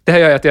 Det här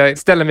gör att jag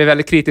ställer mig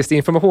väldigt kritiskt till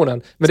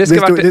informationen. Men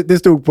det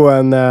stod på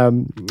en,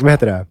 vad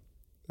heter det?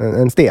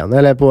 En sten,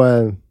 eller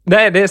på...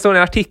 Nej, det står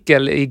en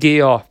artikel i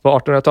GA på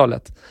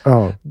 1800-talet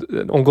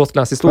om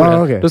Gotlands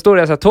historia. Okay. Då står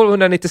det så här,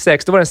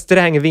 1296, då var det en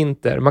sträng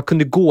vinter. Man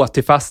kunde gå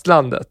till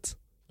fastlandet.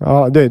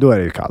 Ja, då är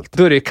det ju kallt.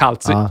 Då är det ju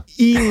kallt, så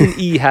in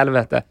i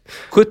helvete.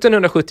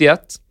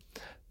 1771,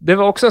 det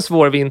var också en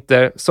svår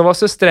vinter som var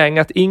så sträng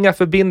att inga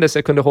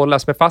förbindelser kunde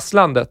hållas med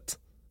fastlandet.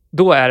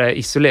 Då är det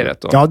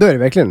isolerat då. Ja, då är det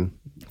verkligen.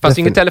 Fast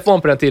ingen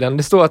telefon på den tiden.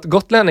 Det står att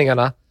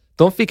gotlänningarna,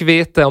 de fick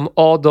veta om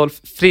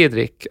Adolf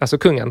Fredrik, alltså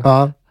kungen.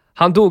 Ja.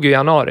 Han dog ju i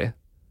januari.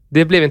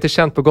 Det blev inte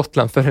känt på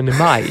Gotland förrän i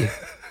maj.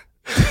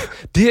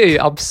 Det är ju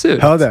absurt.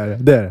 Ja, det är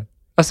det.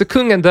 Alltså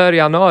kungen dör i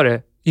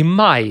januari. I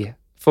maj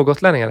får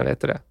gotlänningarna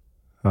veta det.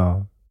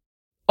 Ja.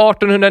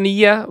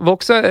 1809 var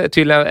också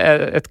tydligen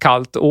ett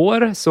kallt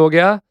år, såg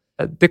jag.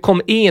 Det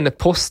kom en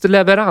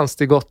postleverans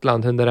till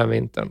Gotland under den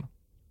vintern.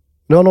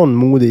 Det var någon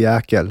modig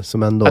jäkel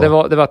som ändå...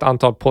 Ja, det var ett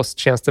antal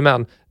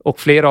posttjänstemän och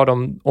flera av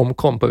dem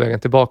omkom på vägen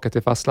tillbaka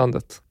till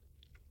fastlandet.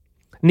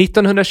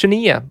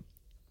 1929,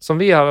 som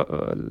vi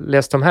har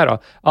läst om här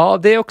då. Ja,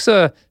 det är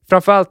också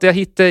framförallt jag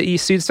hittade i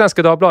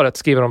Sydsvenska Dagbladet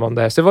skriver de om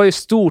det här. Så det var ju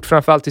stort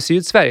framförallt i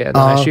Sydsverige,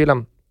 den här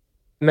kylan.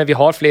 Men vi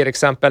har fler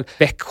exempel.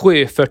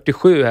 Växjö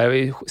 47 här,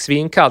 är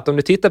svinkallt. Om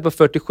du tittar på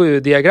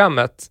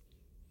 47-diagrammet.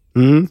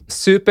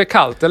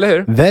 Superkallt, eller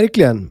hur?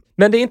 Verkligen.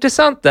 Men det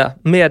intressanta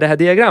med det här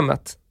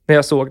diagrammet, när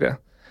jag såg det,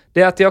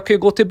 det är att jag kan ju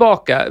gå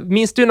tillbaka.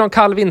 Minns du någon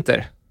kall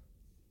vinter?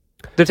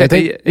 Jag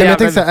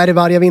tänkte så här, är det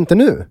varje vinter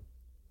nu?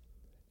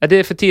 Ja, det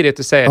är för tidigt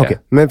att säga det.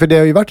 Men för det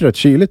har ju varit rätt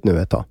kyligt nu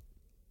ett tag.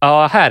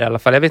 Ja, här i alla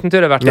fall. Jag vet inte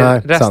hur det har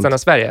varit i resten sant. av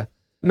Sverige.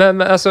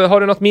 Men alltså,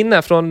 har du något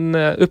minne från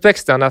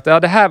uppväxten att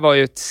det här var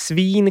ju ett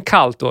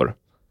svinkallt år?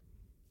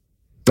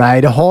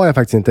 Nej, det har jag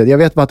faktiskt inte. Jag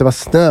vet bara att det var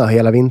snö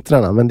hela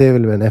vintrarna, men det är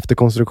väl en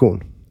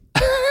efterkonstruktion.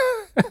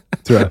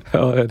 Tror jag.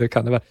 Ja, det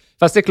kan det vara.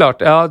 Fast det är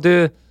klart,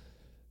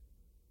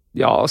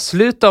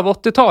 slutet av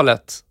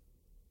 80-talet.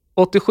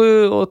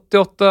 87,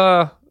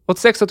 88,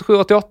 86, 87,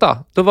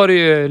 88. Då var det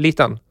ju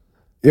liten.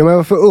 Ja, men jag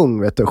var för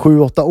ung, vet du.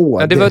 7-8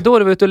 år. Ja, det var då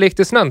du var ute och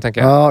lekte i snön,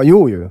 tänker jag. Ja,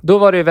 jo. Då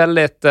var det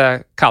väldigt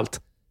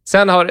kallt.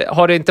 Sen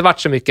har det inte varit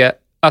så mycket.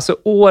 Alltså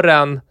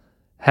åren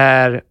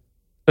här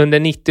under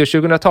 90-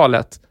 och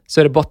 2000-talet så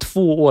är det bara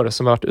 2 år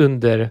som har varit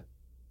under...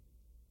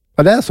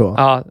 Ja, det är så?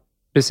 Ja,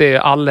 du ser ju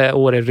alla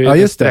år i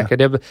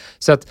ryggensträckor.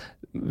 Så att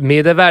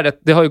medelvärdet,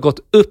 det har ju gått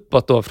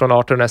uppåt då från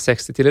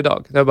 1860 till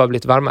idag. Det har bara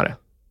blivit varmare.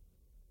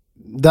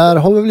 Där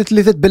har vi väl ett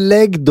litet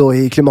belägg då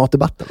i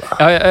klimatdebatten,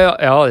 va?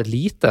 Ja,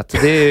 litet.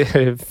 Det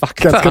är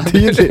fakta. Ganska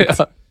tydligt.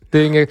 Ja, det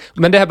är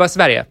men det här är bara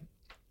Sverige.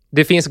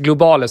 Det finns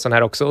globala sådana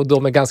här också och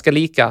de är ganska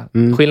lika.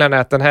 Skillnaden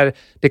är att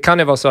det kan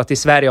ju vara så att i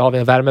Sverige har vi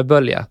en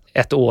värmebölja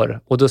ett år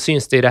och då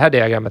syns det i det här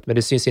diagrammet, men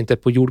det syns inte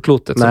på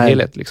jordklotet som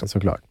helhet. Liksom.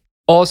 Såklart.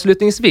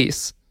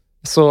 Avslutningsvis,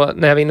 så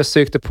när jag var inne och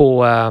sökte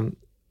på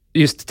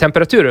just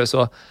temperaturer och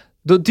så,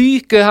 då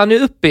dyker han nu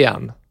upp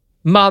igen.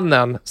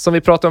 Mannen som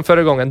vi pratade om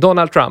förra gången,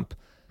 Donald Trump.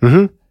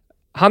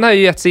 Han har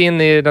ju gett sig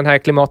in i den här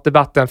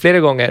klimatdebatten flera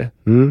gånger.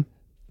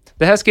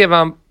 Det här skrev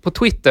han på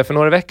Twitter för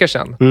några veckor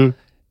sedan.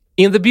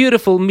 In the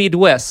beautiful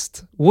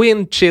Midwest,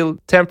 wind chill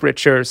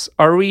temperatures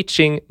are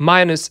reaching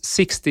minus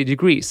 60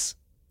 degrees.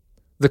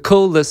 The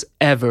coldest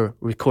ever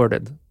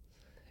recorded.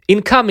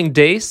 In coming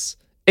days,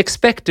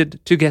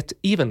 expected to get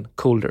even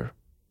colder.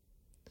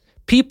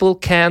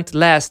 People can't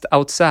last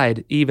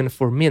outside even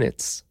for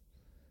minutes.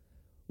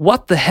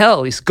 What the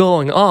hell is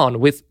going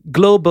on with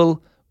global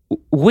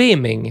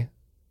warming?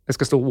 Det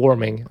ska stå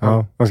warming.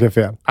 Ja, han skrev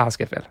fel. Han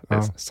skrev fel.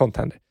 Ja. Sånt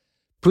händer.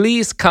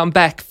 Please come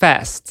back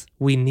fast.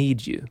 We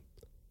need you.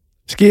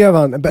 Skrev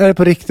han? Är det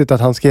på riktigt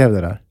att han skrev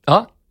det där?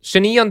 Ja.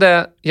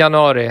 29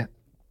 januari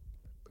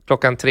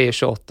klockan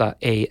 3:28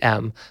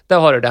 am. Där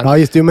har du den. Ja,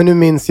 just det. Men nu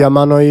minns jag.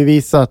 Man har ju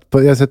visat,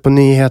 jag har sett på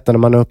nyheterna,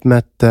 man har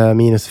uppmätt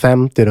minus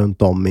 50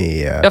 runt om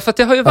i för att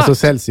det har ju varit, alltså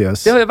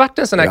Celsius. Det har ju varit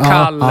en sån här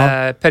kall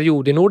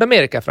period i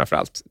Nordamerika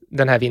framförallt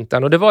den här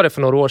vintern. Och det var det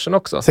för några år sedan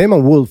också. Säger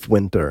man Wolf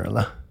Winter,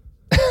 eller?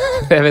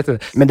 Jag vet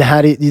inte. Men det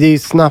här det är ju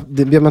snabbt.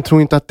 Man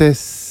tror inte att det är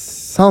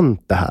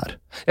sant det här.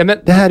 Ja, men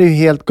det här är ju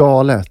helt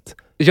galet.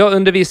 Jag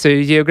undervisar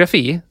ju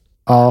geografi.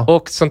 Ja.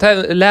 Och sånt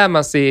här lär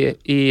man sig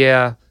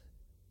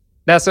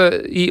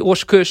i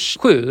årskurs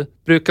 7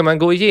 brukar man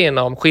gå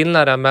igenom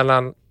skillnaden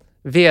mellan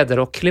väder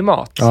och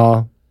klimat.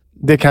 Ja,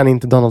 det kan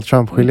inte Donald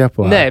Trump skilja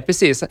på. Nej,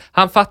 precis.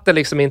 Han fattar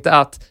liksom inte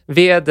att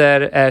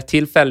väder är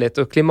tillfälligt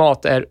och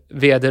klimat är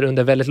väder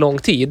under väldigt lång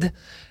tid.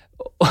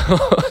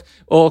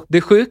 Och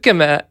det sjuka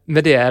med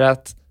det är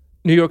att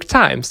New York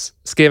Times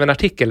skrev en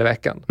artikel i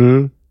veckan.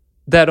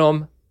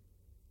 Där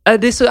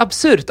det är så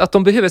absurt att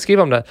de behöver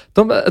skriva om det.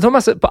 De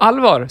alltså på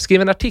allvar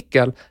skriver en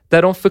artikel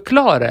där de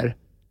förklarar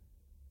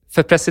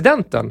för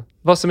presidenten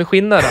vad som är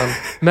skillnaden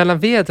mellan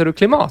väder och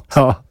klimat.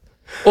 Ja.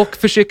 Och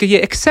försöker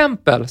ge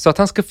exempel så att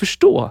han ska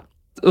förstå.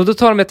 Och då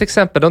tar de ett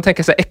exempel. De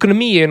tänker så här,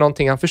 ekonomi är ju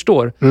någonting han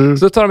förstår.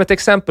 Så då tar de ett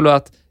exempel och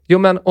att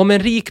om en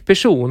rik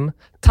person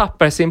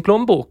tappar sin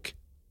plånbok,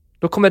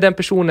 då kommer den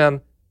personen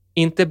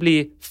inte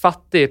bli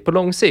fattig på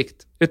lång sikt.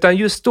 Utan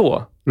just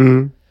då.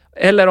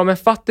 Eller om en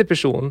fattig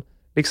person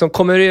liksom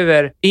kommer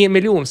över 1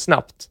 miljon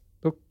snabbt,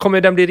 då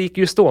kommer den bli rik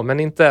just då, men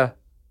inte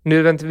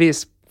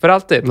nödvändigtvis för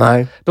alltid.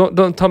 Nej.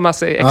 De tar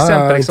massa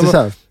exempel.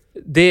 Liksom.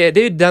 Det är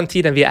ju den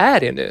tiden vi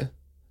är i nu.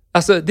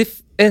 Alltså, det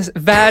är en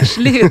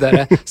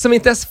världsledare som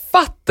inte ens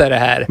fattar det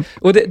här.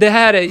 Och det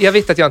här är, jag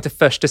vet att jag inte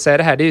först säger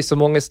det här, det är ju så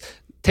många,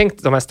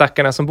 tänk de här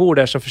stackarna som bor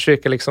där som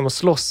försöker liksom att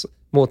slåss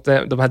mot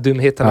de här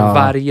dumheterna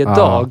varje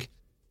dag.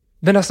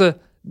 Men alltså,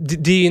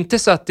 det är ju inte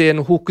så att det är en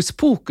hokus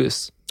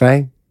pokus.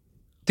 Nej.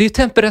 Det är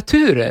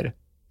temperaturer.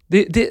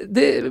 Det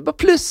är bara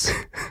plus.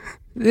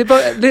 Det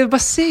är bara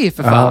se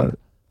för fan.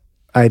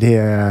 Nej, det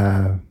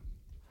är...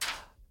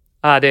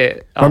 Ja.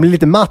 Man blir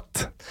lite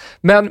matt.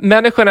 Men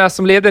människorna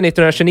som levde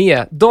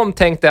 1929, de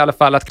tänkte i alla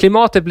fall att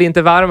klimatet blir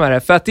inte varmare.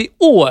 För att i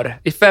år,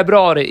 i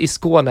februari i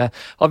Skåne,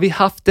 har vi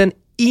haft en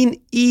in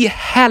i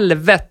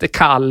helvete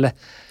kall.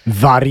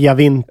 Varje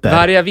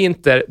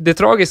vinter. Det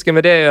tragiska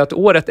med det är att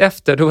året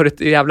efter, då var det ett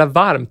jävla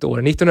varmt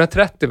år.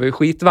 1930 var ju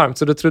skitvarmt,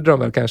 så då trodde de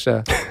väl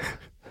kanske...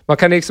 Man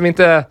kan liksom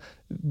inte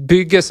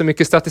bygga så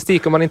mycket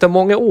statistik om man inte har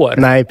många år.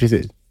 Nej,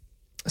 precis.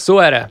 Så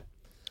är det.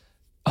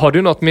 Har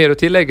du något mer att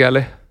tillägga,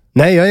 eller?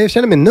 Nej, jag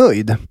känner mig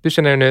nöjd. Du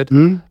känner dig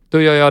nöjd?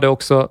 Då gör jag det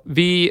också.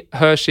 Vi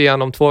hörs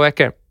igen om 2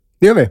 veckor.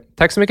 Det gör vi.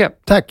 Tack så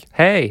mycket. Tack.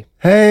 Hej.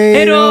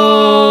 Hej då!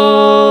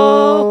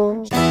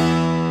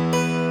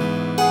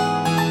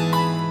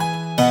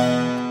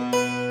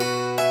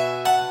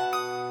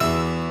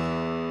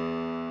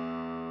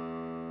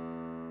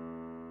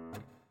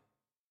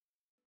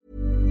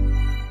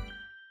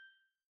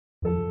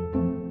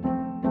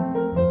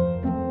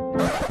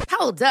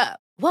 Hold up.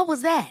 What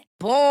was that?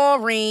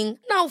 Boring.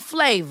 No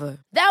flavor.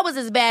 That was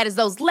as bad as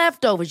those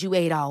leftovers you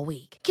ate all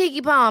week.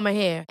 Keke Palmer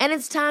here, and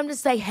it's time to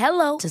say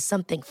hello to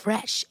something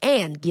fresh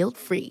and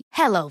guilt-free.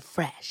 Hello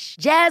Fresh.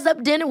 Jazz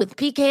up dinner with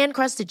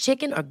pecan-crusted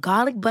chicken or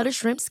garlic butter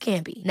shrimp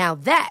scampi. Now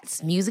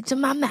that's music to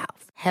my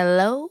mouth.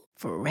 Hello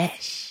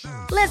Fresh.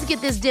 Let's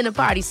get this dinner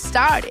party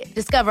started.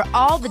 Discover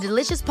all the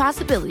delicious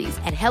possibilities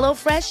at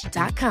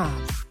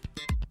hellofresh.com.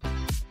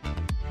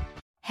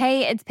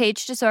 Hey, it's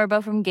Paige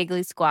DeSorbo from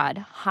Giggly Squad.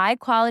 High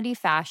quality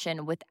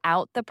fashion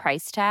without the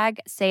price tag.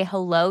 Say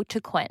hello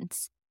to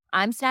Quince.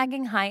 I'm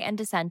snagging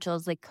high-end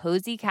essentials like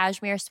cozy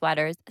cashmere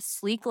sweaters,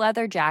 sleek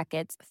leather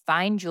jackets,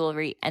 fine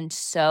jewelry, and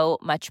so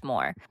much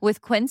more.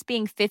 With Quince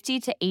being 50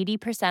 to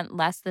 80%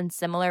 less than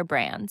similar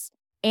brands.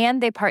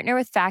 And they partner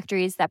with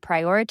factories that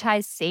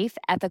prioritize safe,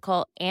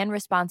 ethical, and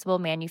responsible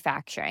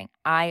manufacturing.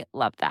 I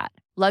love that.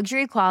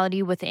 Luxury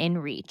quality within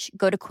reach.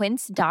 Go to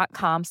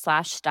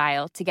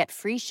quince.com/style to get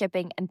free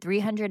shipping and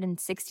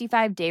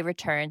 365-day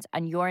returns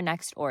on your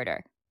next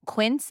order.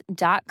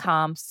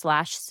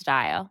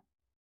 Quince.com/style.